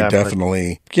would say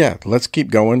definitely, let's keep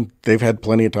going. They've had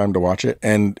plenty of time to watch it.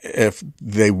 And if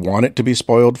they want it to be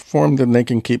spoiled for them, then they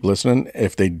can keep listening.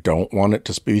 If they don't want it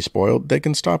to be spoiled, they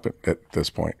can stop it at this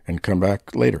point and come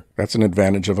back later. That's an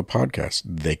advantage of a podcast.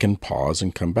 They can pause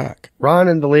and come back. Ron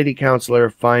and the lady counselor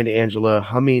find Angela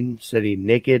humming, sitting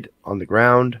naked on the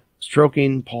ground,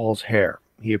 stroking Paul's hair.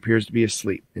 He appears to be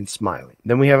asleep and smiling.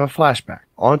 Then we have a flashback.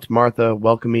 Aunt Martha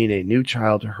welcoming a new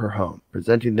child to her home,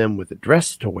 presenting them with a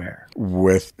dress to wear.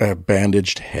 With a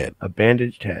bandaged head. A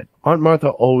bandaged head. Aunt Martha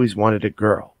always wanted a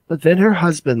girl. But then her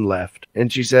husband left,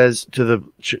 and she says to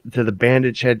the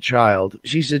bandaged head child,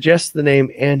 she suggests the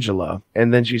name Angela,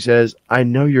 and then she says, "I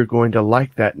know you're going to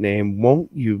like that name,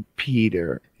 won't you,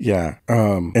 Peter?" Yeah.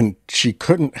 And she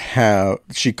couldn't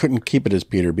keep it as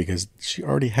Peter because she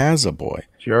already has a boy.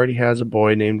 She already has a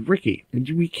boy named Ricky. And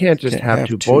we can't just have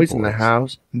two boys in the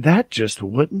house. That just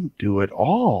wouldn't do it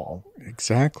all.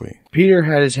 Exactly. Peter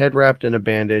had his head wrapped in a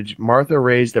bandage. Martha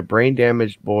raised a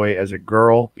brain-damaged boy as a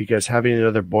girl because having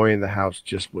another boy in the house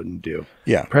just wouldn't do.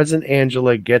 Yeah. President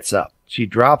Angela gets up. She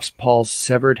drops Paul's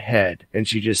severed head, and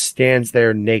she just stands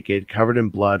there naked, covered in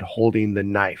blood, holding the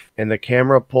knife. And the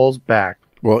camera pulls back.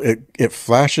 Well, it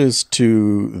flashes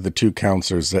to the two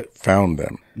counselors that found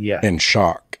them in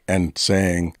shock and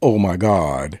saying, "Oh my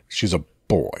God, she's a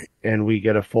boy." And we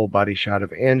get a full body shot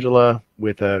of Angela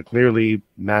with a clearly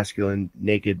masculine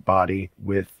naked body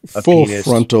with a full penis.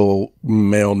 Frontal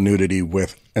male nudity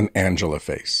with an Angela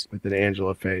face. With an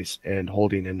Angela face and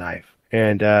holding a knife.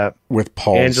 And with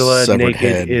Paul's Angela severed naked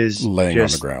head is laying on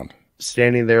the ground.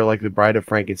 Standing there like the Bride of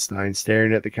Frankenstein,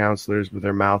 staring at the counselors with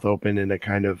her mouth open in a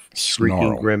kind of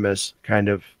shrieking grimace, kind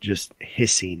of just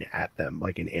hissing at them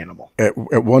like an animal. At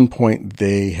one point,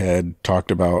 they had talked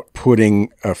about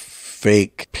putting a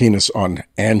fake penis on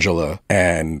Angela,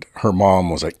 and her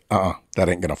mom was like, that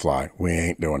ain't gonna fly. We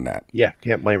ain't doing that. Yeah,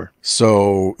 can't blame her.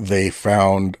 So they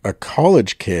found a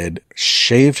college kid,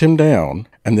 shaved him down,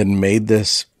 and then made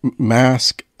this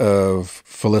mask of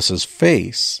Felicia's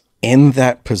face in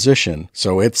that position.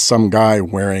 So it's some guy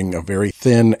wearing a very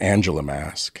thin Angela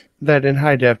mask. That in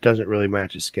high def doesn't really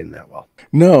match his skin that well.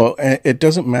 No, it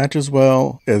doesn't match as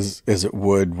well as it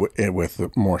would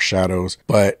with more shadows,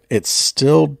 but it's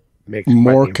still makes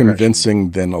more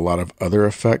convincing than a lot of other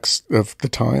effects of the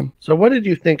time. So what did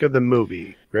you think of the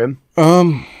movie, Grim?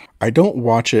 I don't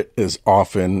watch it as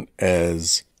often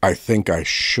as I think I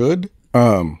should.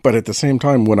 But at the same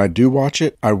time, when I do watch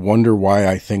it, I wonder why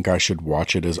I think I should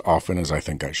watch it as often as I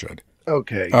think I should.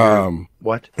 Okay.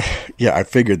 What? Yeah, I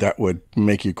figured that would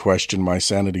make you question my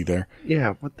sanity there.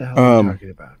 Yeah, what the hell are you talking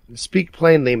about? Speak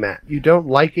plainly, Matt. You don't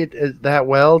like it that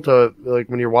well to, like,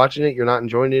 when you're watching it, you're not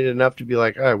enjoying it enough to be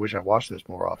like, I wish I watched this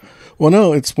more often. Well,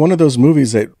 no, it's one of those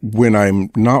movies that when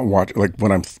I'm not watching, like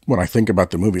when I think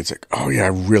about the movie, it's like, oh yeah, I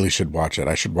really should watch it.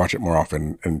 I should watch it more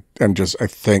often. And just, I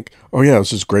think, oh yeah,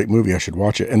 this is a great movie. I should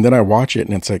watch it. And then I watch it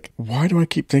and it's like, why do I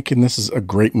keep thinking this is a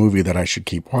great movie that I should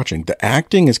keep watching? The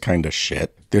acting is kind of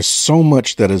shit. There's so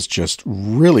much that is just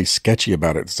really sketchy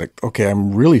about it. It's like, okay,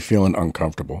 I'm really feeling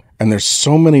uncomfortable. And there's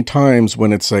so many times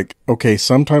when it's like, okay,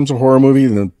 sometimes a horror movie,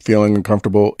 the feeling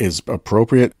uncomfortable is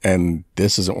appropriate, and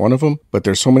this isn't one of them. But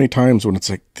there's so many times when it's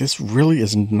like, this really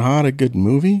is not a good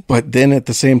movie. But then at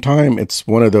the same time, it's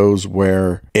one of those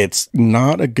where it's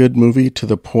not a good movie to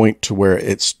the point to where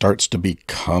it starts to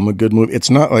become a good movie. It's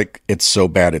not like it's so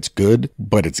bad it's good,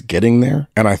 but it's getting there.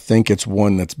 And I think it's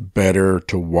one that's better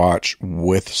to watch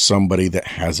with somebody that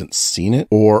hasn't seen it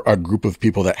or a group of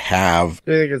people that have.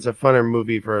 I think it's a funner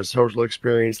movie for a social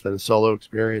experience than a solo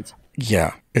experience.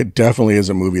 Yeah, it definitely is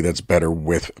a movie that's better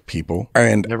with people.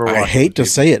 And I hate to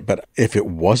say it, but if it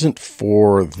wasn't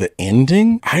for the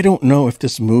ending, I don't know if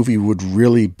this movie would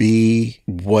really be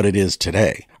what it is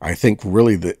today. I think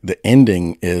really the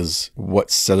ending is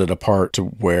what set it apart to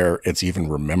where it's even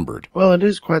remembered. Well, it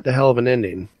is quite the hell of an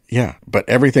ending. Yeah, but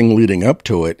everything leading up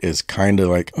to it is kind of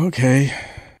like, okay.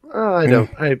 I don't.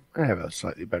 I have a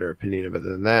slightly better opinion of it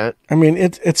than that. I mean,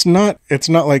 it's not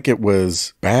like it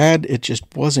was bad. It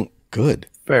just wasn't good.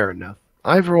 Fair enough.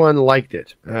 I, for one, liked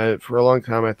it. For a long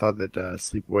time, I thought that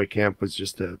Sleepaway Camp was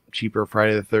just a cheaper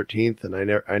Friday the 13th, and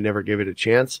I never gave it a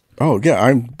chance. Oh, yeah,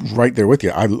 I'm right there with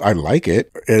you. I like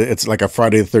it. It's like a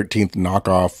Friday the 13th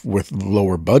knockoff with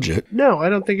lower budget. No, I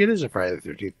don't think it is a Friday the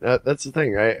 13th. That's the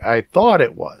thing. I thought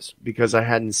it was because I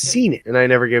hadn't seen it, and I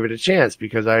never gave it a chance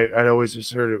because I'd always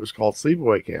just heard it was called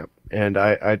Sleepaway Camp. And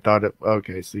I thought,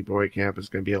 okay, Sleepaway Camp is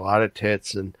going to be a lot of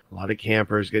tits and a lot of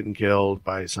campers getting killed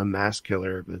by some mass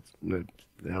killer. But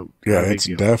yeah, it's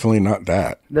definitely not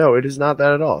that. No, it is not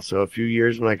that at all. So a few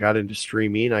years when I got into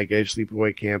streaming, I gave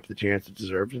Sleepaway Camp the chance it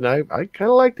deserved, and I kind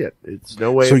of liked it. It's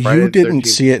no way. So you didn't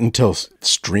see it until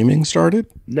streaming started?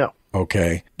 No.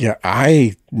 Okay. Yeah,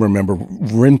 I remember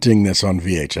renting this on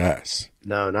VHS.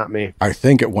 No, not me. I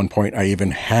think at one point I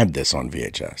even had this on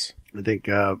VHS. I think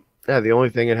the only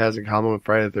thing it has in common with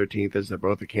Friday the 13th is that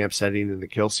both the camp setting and the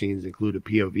kill scenes include a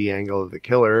POV angle of the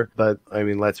killer. But, I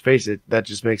mean, let's face it, that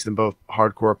just makes them both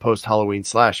hardcore post-Halloween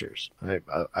slashers.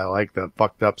 I like the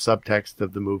fucked up subtext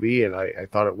of the movie, and I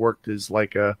thought it worked as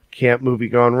like a camp movie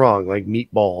gone wrong, like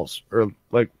Meatballs, or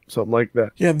like something like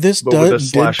that. Yeah, this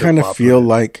did kind of feel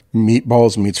like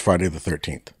Meatballs meets Friday the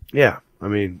 13th. Yeah, I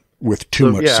mean, with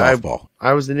too much softball.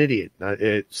 I was an idiot.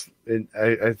 It's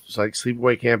like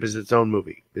Sleepaway Camp is its own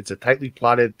movie. It's a tightly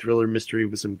plotted thriller mystery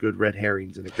with some good red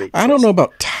herrings and a great twist. I don't know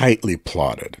about tightly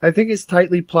plotted. I think it's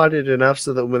tightly plotted enough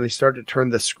so that when they start to turn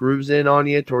the screws in on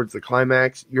you towards the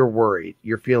climax, you're worried.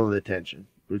 You're feeling the tension,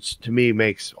 which to me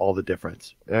makes all the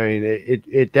difference. I mean,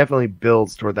 it definitely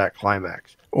builds toward that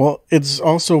climax. Well, it's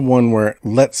also one where,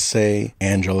 let's say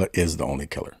Angela is the only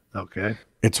killer. Okay.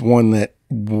 It's one that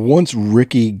once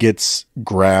Ricky gets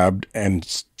grabbed and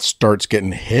starts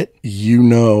getting hit, you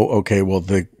know, okay, well,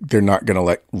 they're not going to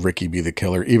let Ricky be the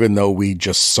killer, even though we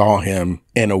just saw him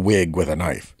in a wig with a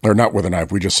knife. Or not with a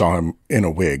knife, we just saw him in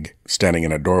a wig standing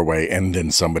in a doorway, and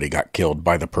then somebody got killed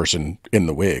by the person in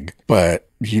the wig. But,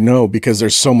 you know, because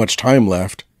there's so much time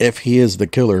left, if he is the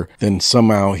killer, then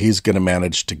somehow he's going to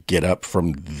manage to get up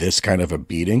from this kind of a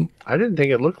beating. I didn't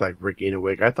think it looked like Ricky in a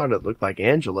wig. I thought it looked like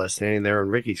Angela standing there in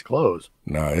Ricky's clothes.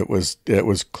 No, it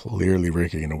was clearly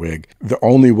Ricky in a wig. The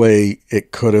only way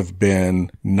it could have been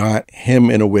not him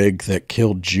in a wig that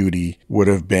killed Judy would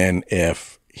have been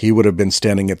if he would have been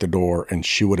standing at the door and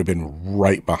she would have been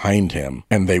right behind him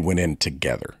and they went in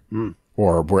together.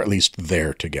 Or were at least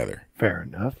there together. Fair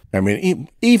enough. I mean,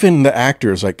 even the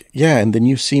actor is like, yeah, and then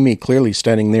you see me clearly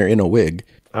standing there in a wig.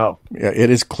 Oh. Yeah, it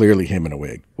is clearly him in a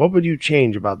wig. What would you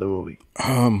change about the movie?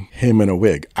 Him in a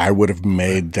wig. I would have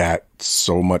made that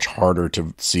so much harder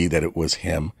to see that it was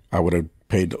him. I would have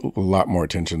paid a lot more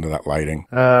attention to that lighting.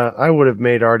 I would have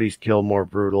made Artie's kill more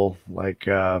brutal. Like,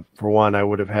 for one, I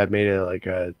would have made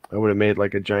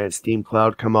like a giant steam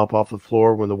cloud come up off the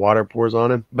floor when the water pours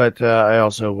on him. But I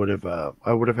also would have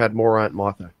had more Aunt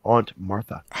Martha.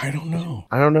 I don't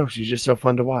know. She's just so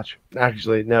fun to watch.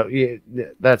 Actually, no,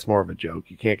 that's more of a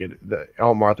joke. You can't get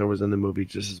Aunt Martha was in the movie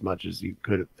just as much as you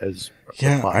could as.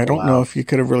 Yeah, I don't know if you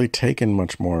could have really taken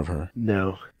much more of her.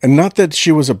 No. And not that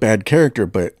she was a bad character,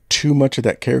 but too much of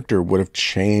that character would have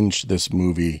changed this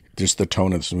movie, just the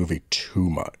tone of this movie,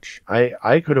 too much.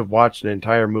 I could have watched an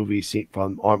entire movie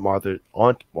from Aunt Martha.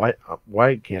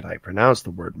 Why can't I pronounce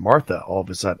the word Martha all of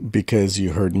a sudden? Because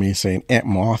you heard me saying Aunt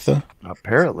Martha?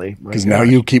 Apparently. Because now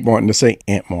you keep wanting to say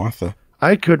Aunt Martha.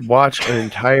 I could watch an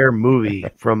entire movie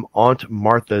from Aunt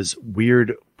Martha's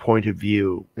weird point of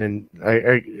view, and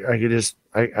I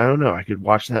don't know, I could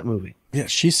watch that movie. Yeah,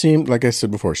 she seemed, like I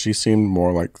said before, she seemed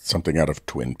more like something out of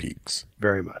Twin Peaks.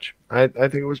 Very much. I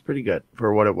think it was pretty good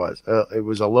for what it was. It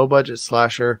was a low-budget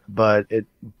slasher, but it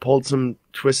pulled some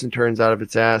twists and turns out of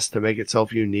its ass to make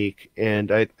itself unique,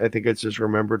 and I think it's just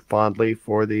remembered fondly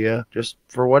for the just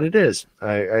for what it is.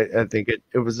 I think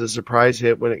it was a surprise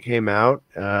hit when it came out.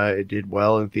 It did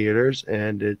well in theaters,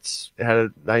 and it had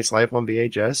a nice life on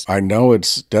VHS. I know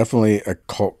it's definitely a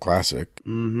cult classic.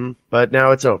 But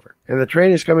now it's over. And the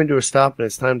train is coming to a stop, and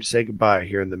it's time to say goodbye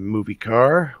here in the movie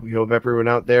car. We hope everyone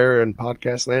out there in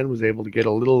podcast land was able to get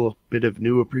a little bit of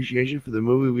new appreciation for the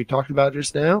movie we talked about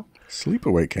just now.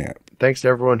 Sleepaway Camp. Thanks to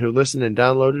everyone who listened and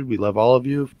downloaded. We love all of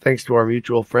you. Thanks to our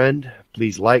mutual friend.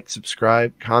 Please like,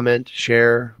 subscribe, comment,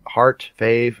 share, heart,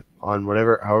 fave, on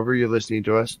however you're listening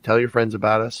to us. Tell your friends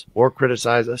about us or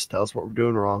criticize us. Tell us what we're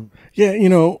doing wrong. Yeah,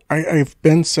 I've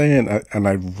been saying, and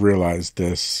I've realized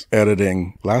this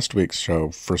editing last week's show,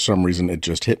 for some reason it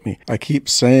just hit me. I keep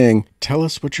saying, tell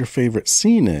us what your favorite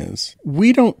scene is.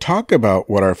 We don't talk about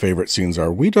what our favorite scenes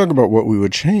are. We talk about what we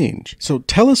would change. So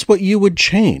tell us what you would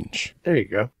change. There you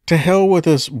go. To hell with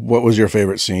us, what was your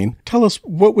favorite scene? Tell us,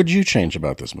 what would you change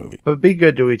about this movie? But be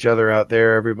good to each other out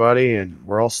there, everybody, and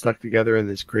we're all stuck together in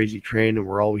this crazy train, and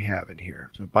we're all we have in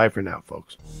here. So bye for now,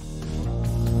 folks.